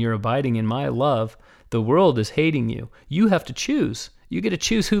words and you're abiding in my love, the world is hating you. You have to choose. You get to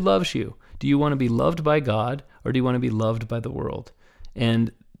choose who loves you. Do you want to be loved by God, or do you want to be loved by the world?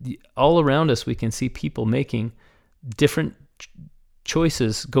 And all around us, we can see people making different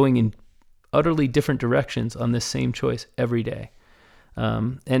choices, going in utterly different directions on this same choice every day.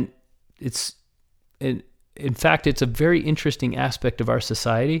 And in fact, it's a very interesting aspect of our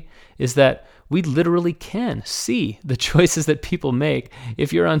society is that we literally can see the choices that people make.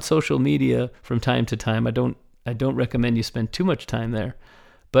 If you're on social media from time to time, I don't recommend you spend too much time there,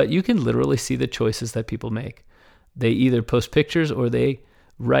 but you can literally see the choices that people make. They either post pictures or they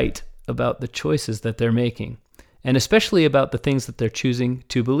write about the choices that they're making, and especially about the things that they're choosing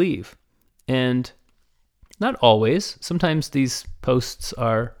to believe. And not always. Sometimes these posts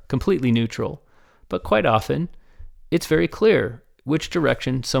are completely neutral, but quite often it's very clear which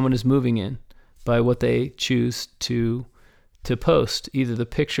direction someone is moving in by what they choose to post, either the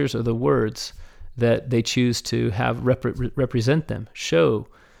pictures or the words that they choose to have represent them, show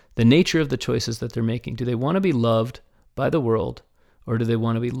the nature of the choices that they're making. Do they want to be loved by the world, or do they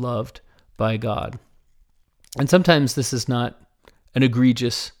want to be loved by God? And sometimes this is not an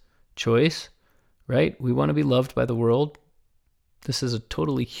egregious choice, right? We want to be loved by the world. This is a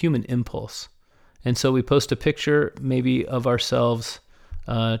totally human impulse. And so we post a picture maybe of ourselves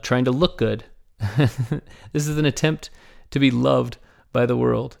trying to look good. This is an attempt to be loved by the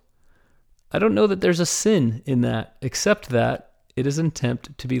world. I don't know that there's a sin in that, except that it is an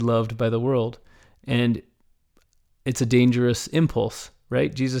attempt to be loved by the world. And it's a dangerous impulse,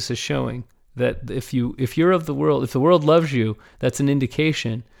 right? Jesus is showing that if you're of the world, if the world loves you, that's an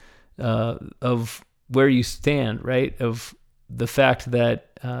indication of where you stand, right? Of the fact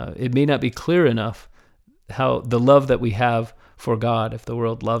that it may not be clear enough how the love that we have for God if the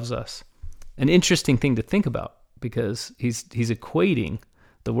world loves us. An interesting thing to think about, because he's equating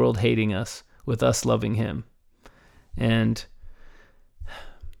the world hating us with us loving him. And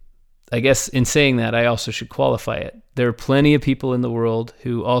I guess in saying that, I also should qualify it. There are plenty of people in the world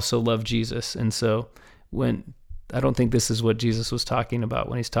who also love Jesus. And so I don't think this is what Jesus was talking about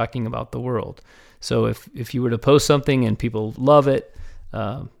when he's talking about the world. So if you were to post something and people love it,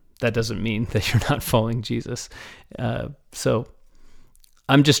 that doesn't mean that you're not following Jesus. So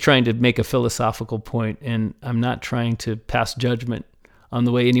I'm just trying to make a philosophical point, and I'm not trying to pass judgment on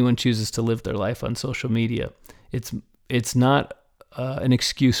the way anyone chooses to live their life on social media. It's not an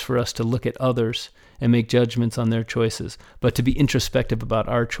excuse for us to look at others and make judgments on their choices, but to be introspective about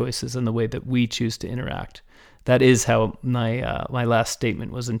our choices and the way that we choose to interact. That is how my last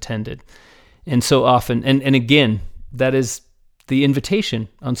statement was intended. And so often, and again, that is the invitation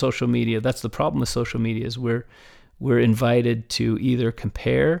on social media. That's the problem with social media, is we're invited to either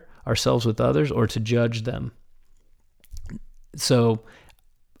compare ourselves with others or to judge them. So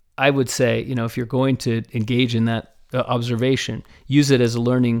I would say, if you're going to engage in that observation, use it as a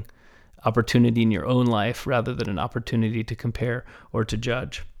learning opportunity in your own life rather than an opportunity to compare or to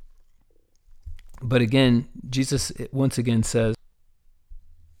judge. But again, Jesus once again says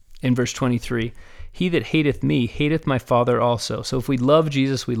in verse 23, "He that hateth me hateth my Father also." So if we love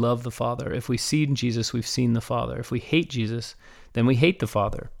Jesus, we love the Father. If we see Jesus, we've seen the Father. If we hate Jesus, then we hate the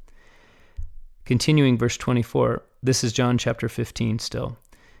Father. Continuing verse 24, this is John chapter 15 still.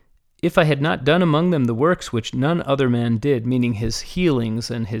 "If I had not done among them the works which none other man did," meaning his healings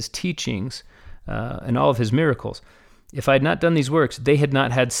and his teachings and all of his miracles, "if I had not done these works, they had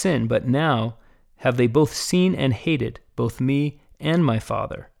not had sin, but now have they both seen and hated, both me and my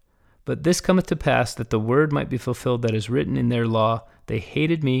Father. But this cometh to pass, that the word might be fulfilled that is written in their law, they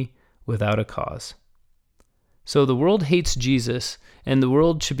hated me without a cause." So the world hates Jesus, and the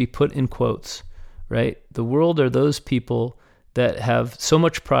world should be put in quotes, right? The world are those people that have so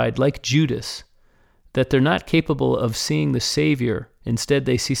much pride, like Judas, that they're not capable of seeing the Savior. Instead,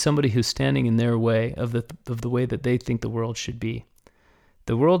 they see somebody who's standing in their way of the way that they think the world should be.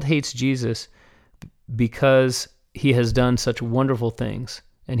 The world hates Jesus because he has done such wonderful things,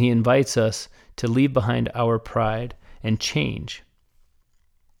 and he invites us to leave behind our pride and change.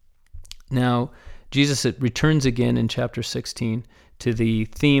 Now, Jesus returns again in chapter 16 to the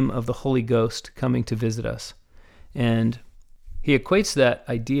theme of the Holy Ghost coming to visit us. And he equates that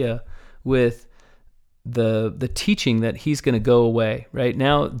idea with the teaching that he's going to go away. Right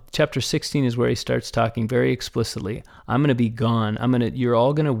now, chapter 16 is where he starts talking very explicitly. I'm going to be gone. You're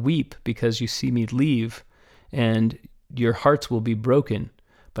all going to weep because you see me leave, and your hearts will be broken.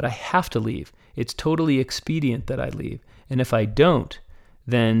 But I have to leave. It's totally expedient that I leave. And if I don't,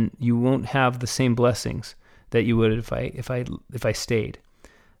 then you won't have the same blessings that you would if I stayed.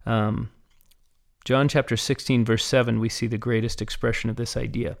 John chapter 16, verse 7, we see the greatest expression of this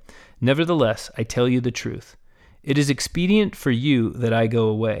idea. "Nevertheless, I tell you the truth. It is expedient for you that I go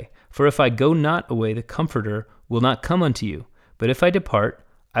away. For if I go not away, the Comforter will not come unto you. But if I depart,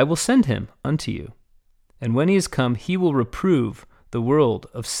 I will send him unto you. And when he is come, he will reprove the world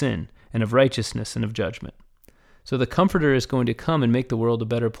of sin and of righteousness and of judgment." So the Comforter is going to come and make the world a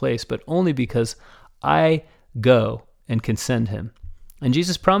better place, but only because I go and can send him. And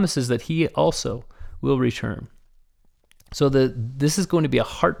Jesus promises that he also will return. So this is going to be a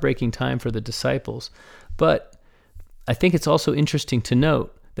heartbreaking time for the disciples, but I think it's also interesting to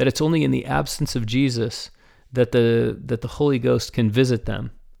note that it's only in the absence of Jesus that the Holy Ghost can visit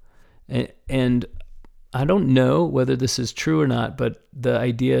them. And I don't know whether this is true or not, but the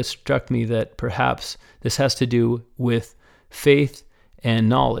idea struck me that perhaps this has to do with faith and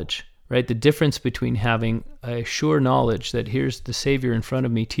knowledge, right? The difference between having a sure knowledge that here's the Savior in front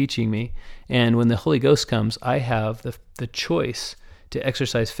of me teaching me, and when the Holy Ghost comes, I have the choice to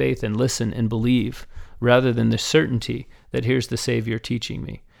exercise faith and listen and believe, rather than the certainty that here's the Savior teaching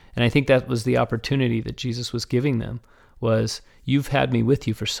me. And I think that was the opportunity that Jesus was giving them, was you've had me with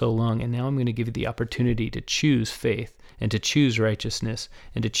you for so long, and now I'm going to give you the opportunity to choose faith and to choose righteousness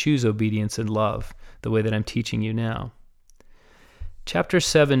and to choose obedience and love the way that I'm teaching you now. Chapter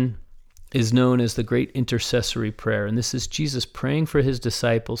 7 is known as the great intercessory prayer, and this is Jesus praying for his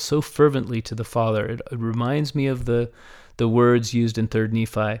disciples so fervently to the Father. It reminds me of the words used in 3rd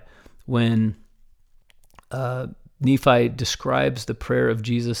Nephi when Nephi describes the prayer of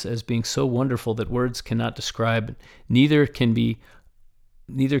Jesus as being so wonderful that words cannot describe, neither can be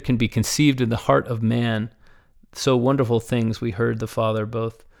conceived in the heart of man. So wonderful things we heard the Father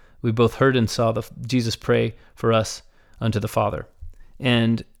we both heard and saw Jesus pray for us unto the Father.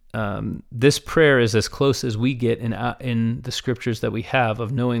 And this prayer is as close as we get in the scriptures that we have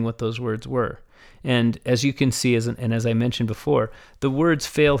of knowing what those words were. And as you can see, and as I mentioned before, the words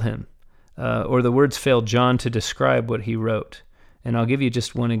fail him. or the words fail John to describe what he wrote. And I'll give you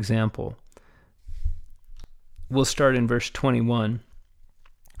just one example. We'll start in verse 21.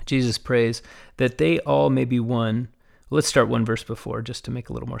 Jesus prays that they all may be one. Let's start one verse before, just to make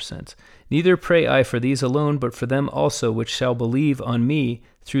a little more sense. Neither pray I for these alone, but for them also which shall believe on me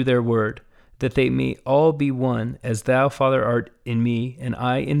through their word, that they may all be one, as thou, Father, art in me, and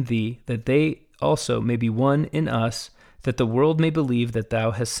I in thee, that they also may be one in us, that the world may believe that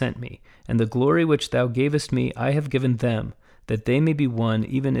thou hast sent me. And the glory which thou gavest me I have given them, that they may be one,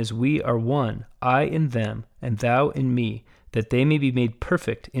 even as we are one, I in them, and thou in me, that they may be made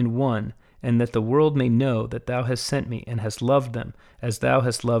perfect in one, and that the world may know that thou hast sent me and hast loved them as thou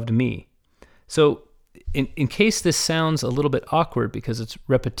hast loved me. So in case this sounds a little bit awkward because it's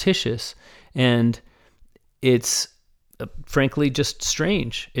repetitious and it's frankly just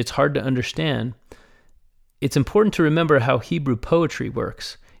strange, it's hard to understand, it's important to remember how Hebrew poetry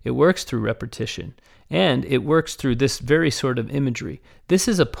works. It works through repetition, and it works through this very sort of imagery. This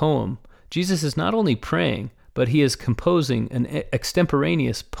is a poem. Jesus is not only praying, but he is composing an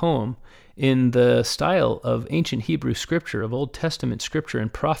extemporaneous poem in the style of ancient Hebrew scripture, of Old Testament scripture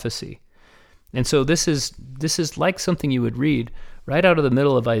and prophecy. And so this is like something you would read right out of the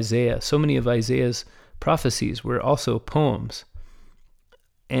middle of Isaiah. So many of Isaiah's prophecies were also poems.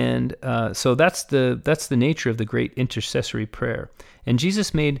 And so that's the nature of the great intercessory prayer. And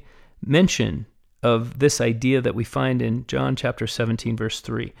Jesus made mention of this idea that we find in John chapter 17, verse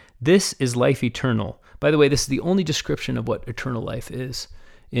 3. This is life eternal. By the way, this is the only description of what eternal life is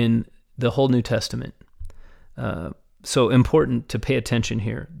in the whole New Testament. So important to pay attention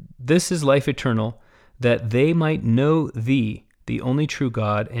here. This is life eternal, that they might know thee, the only true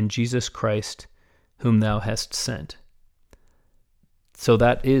God, and Jesus Christ, whom thou hast sent. So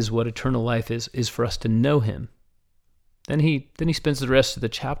that is what eternal life is for us to know him. Then he spends the rest of the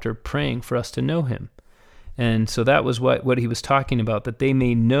chapter praying for us to know him. And so that was what he was talking about, that they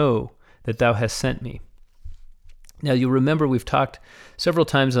may know that thou hast sent me. Now, you'll remember we've talked several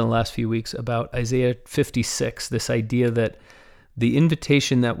times in the last few weeks about Isaiah 56, this idea that the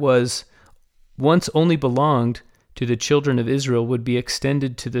invitation that was once only belonged to the children of Israel would be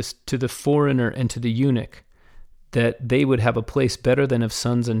extended to the foreigner and to the eunuch, that they would have a place better than of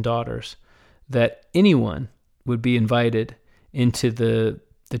sons and daughters, that anyone would be invited into the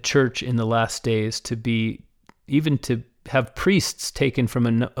church in the last days to have priests taken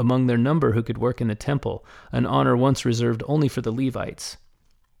from among their number who could work in the temple, an honor once reserved only for the Levites.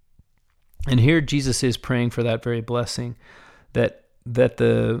 And here Jesus is praying for that very blessing, that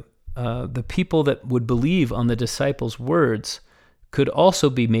the people that would believe on the disciples' words could also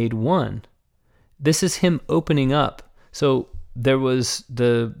be made one. This is him opening up. So there was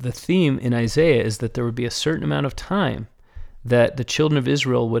the theme in Isaiah is that there would be a certain amount of time that the children of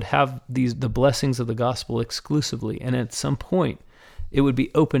Israel would have the blessings of the gospel exclusively, and at some point it would be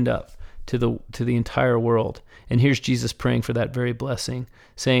opened up to the entire world. And here's Jesus praying for that very blessing,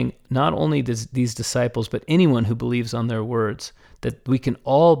 saying not only these disciples, but anyone who believes on their words, that we can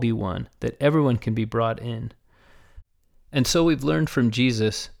all be one, that everyone can be brought in. And so we've learned from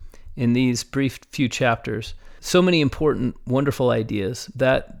Jesus in these brief few chapters so many important, wonderful ideas,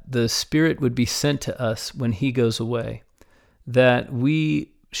 that the Spirit would be sent to us when he goes away, that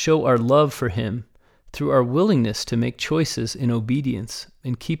we show our love for him through our willingness to make choices in obedience,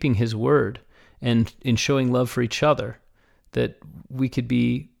 in keeping his word, and in showing love for each other, that we could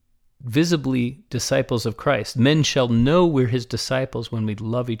be visibly disciples of Christ. Men shall know we're his disciples when we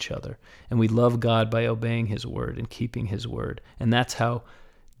love each other, and we love God by obeying his word and keeping his word. And that's how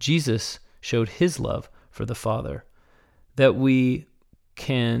Jesus showed his love for the Father, that we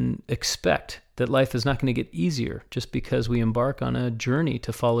can expect that life is not going to get easier just because we embark on a journey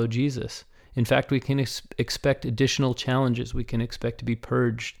to follow Jesus. In fact, we can expect additional challenges. We can expect to be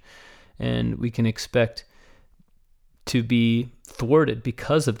purged, and we can expect to be thwarted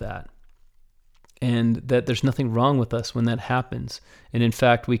because of that, and that there's nothing wrong with us when that happens. And in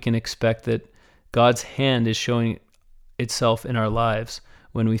fact, we can expect that God's hand is showing itself in our lives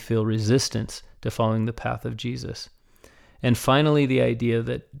when we feel resistance to following the path of Jesus. And finally, the idea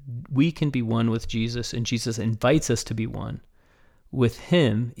that we can be one with Jesus, and Jesus invites us to be one with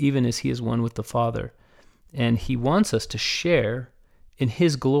him, even as he is one with the Father. And he wants us to share in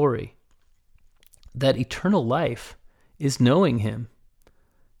his glory. That eternal life is knowing him.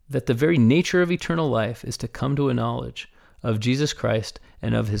 That the very nature of eternal life is to come to a knowledge of Jesus Christ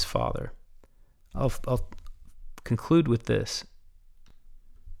and of his Father. I'll conclude with this.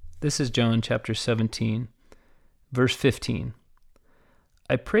 This is John chapter 17, verse 15.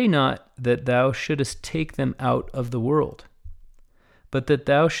 I pray not that thou shouldest take them out of the world, but that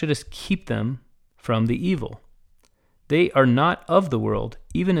thou shouldest keep them from the evil. They are not of the world,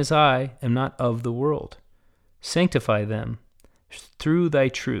 even as I am not of the world. Sanctify them through thy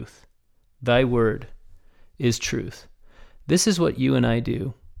truth. Thy word is truth. This is what you and I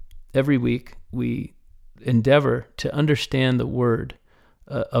do. Every week we endeavor to understand the word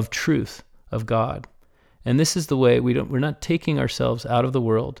of truth of God. And this is the way we're not taking ourselves out of the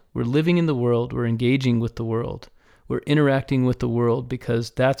world. We're living in the world. We're engaging with the world. We're interacting with the world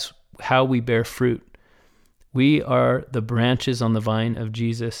because that's how we bear fruit. We are the branches on the vine of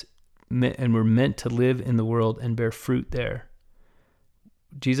Jesus, and we're meant to live in the world and bear fruit there.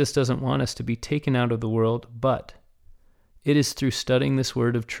 Jesus doesn't want us to be taken out of the world, but it is through studying this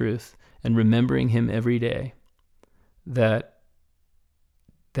word of truth and remembering him every day that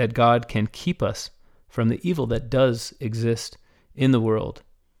God can keep us from the evil that does exist in the world.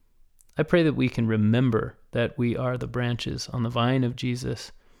 I pray that we can remember that we are the branches on the vine of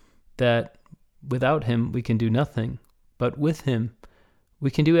Jesus, that without him we can do nothing, but with him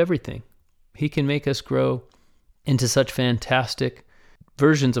we can do everything. He can make us grow into such fantastic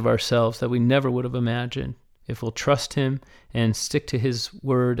versions of ourselves that we never would have imagined if we'll trust him and stick to his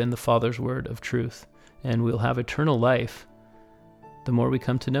word and the Father's word of truth. And we'll have eternal life the more we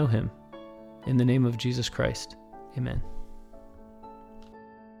come to know him. In the name of Jesus Christ, amen.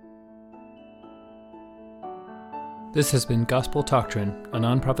 This has been Gospel Doctrine, a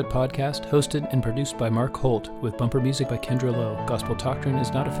nonprofit podcast hosted and produced by Mark Holt with bumper music by Kendra Lowe. Gospel Doctrine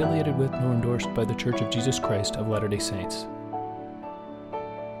is not affiliated with nor endorsed by The Church of Jesus Christ of Latter-day Saints.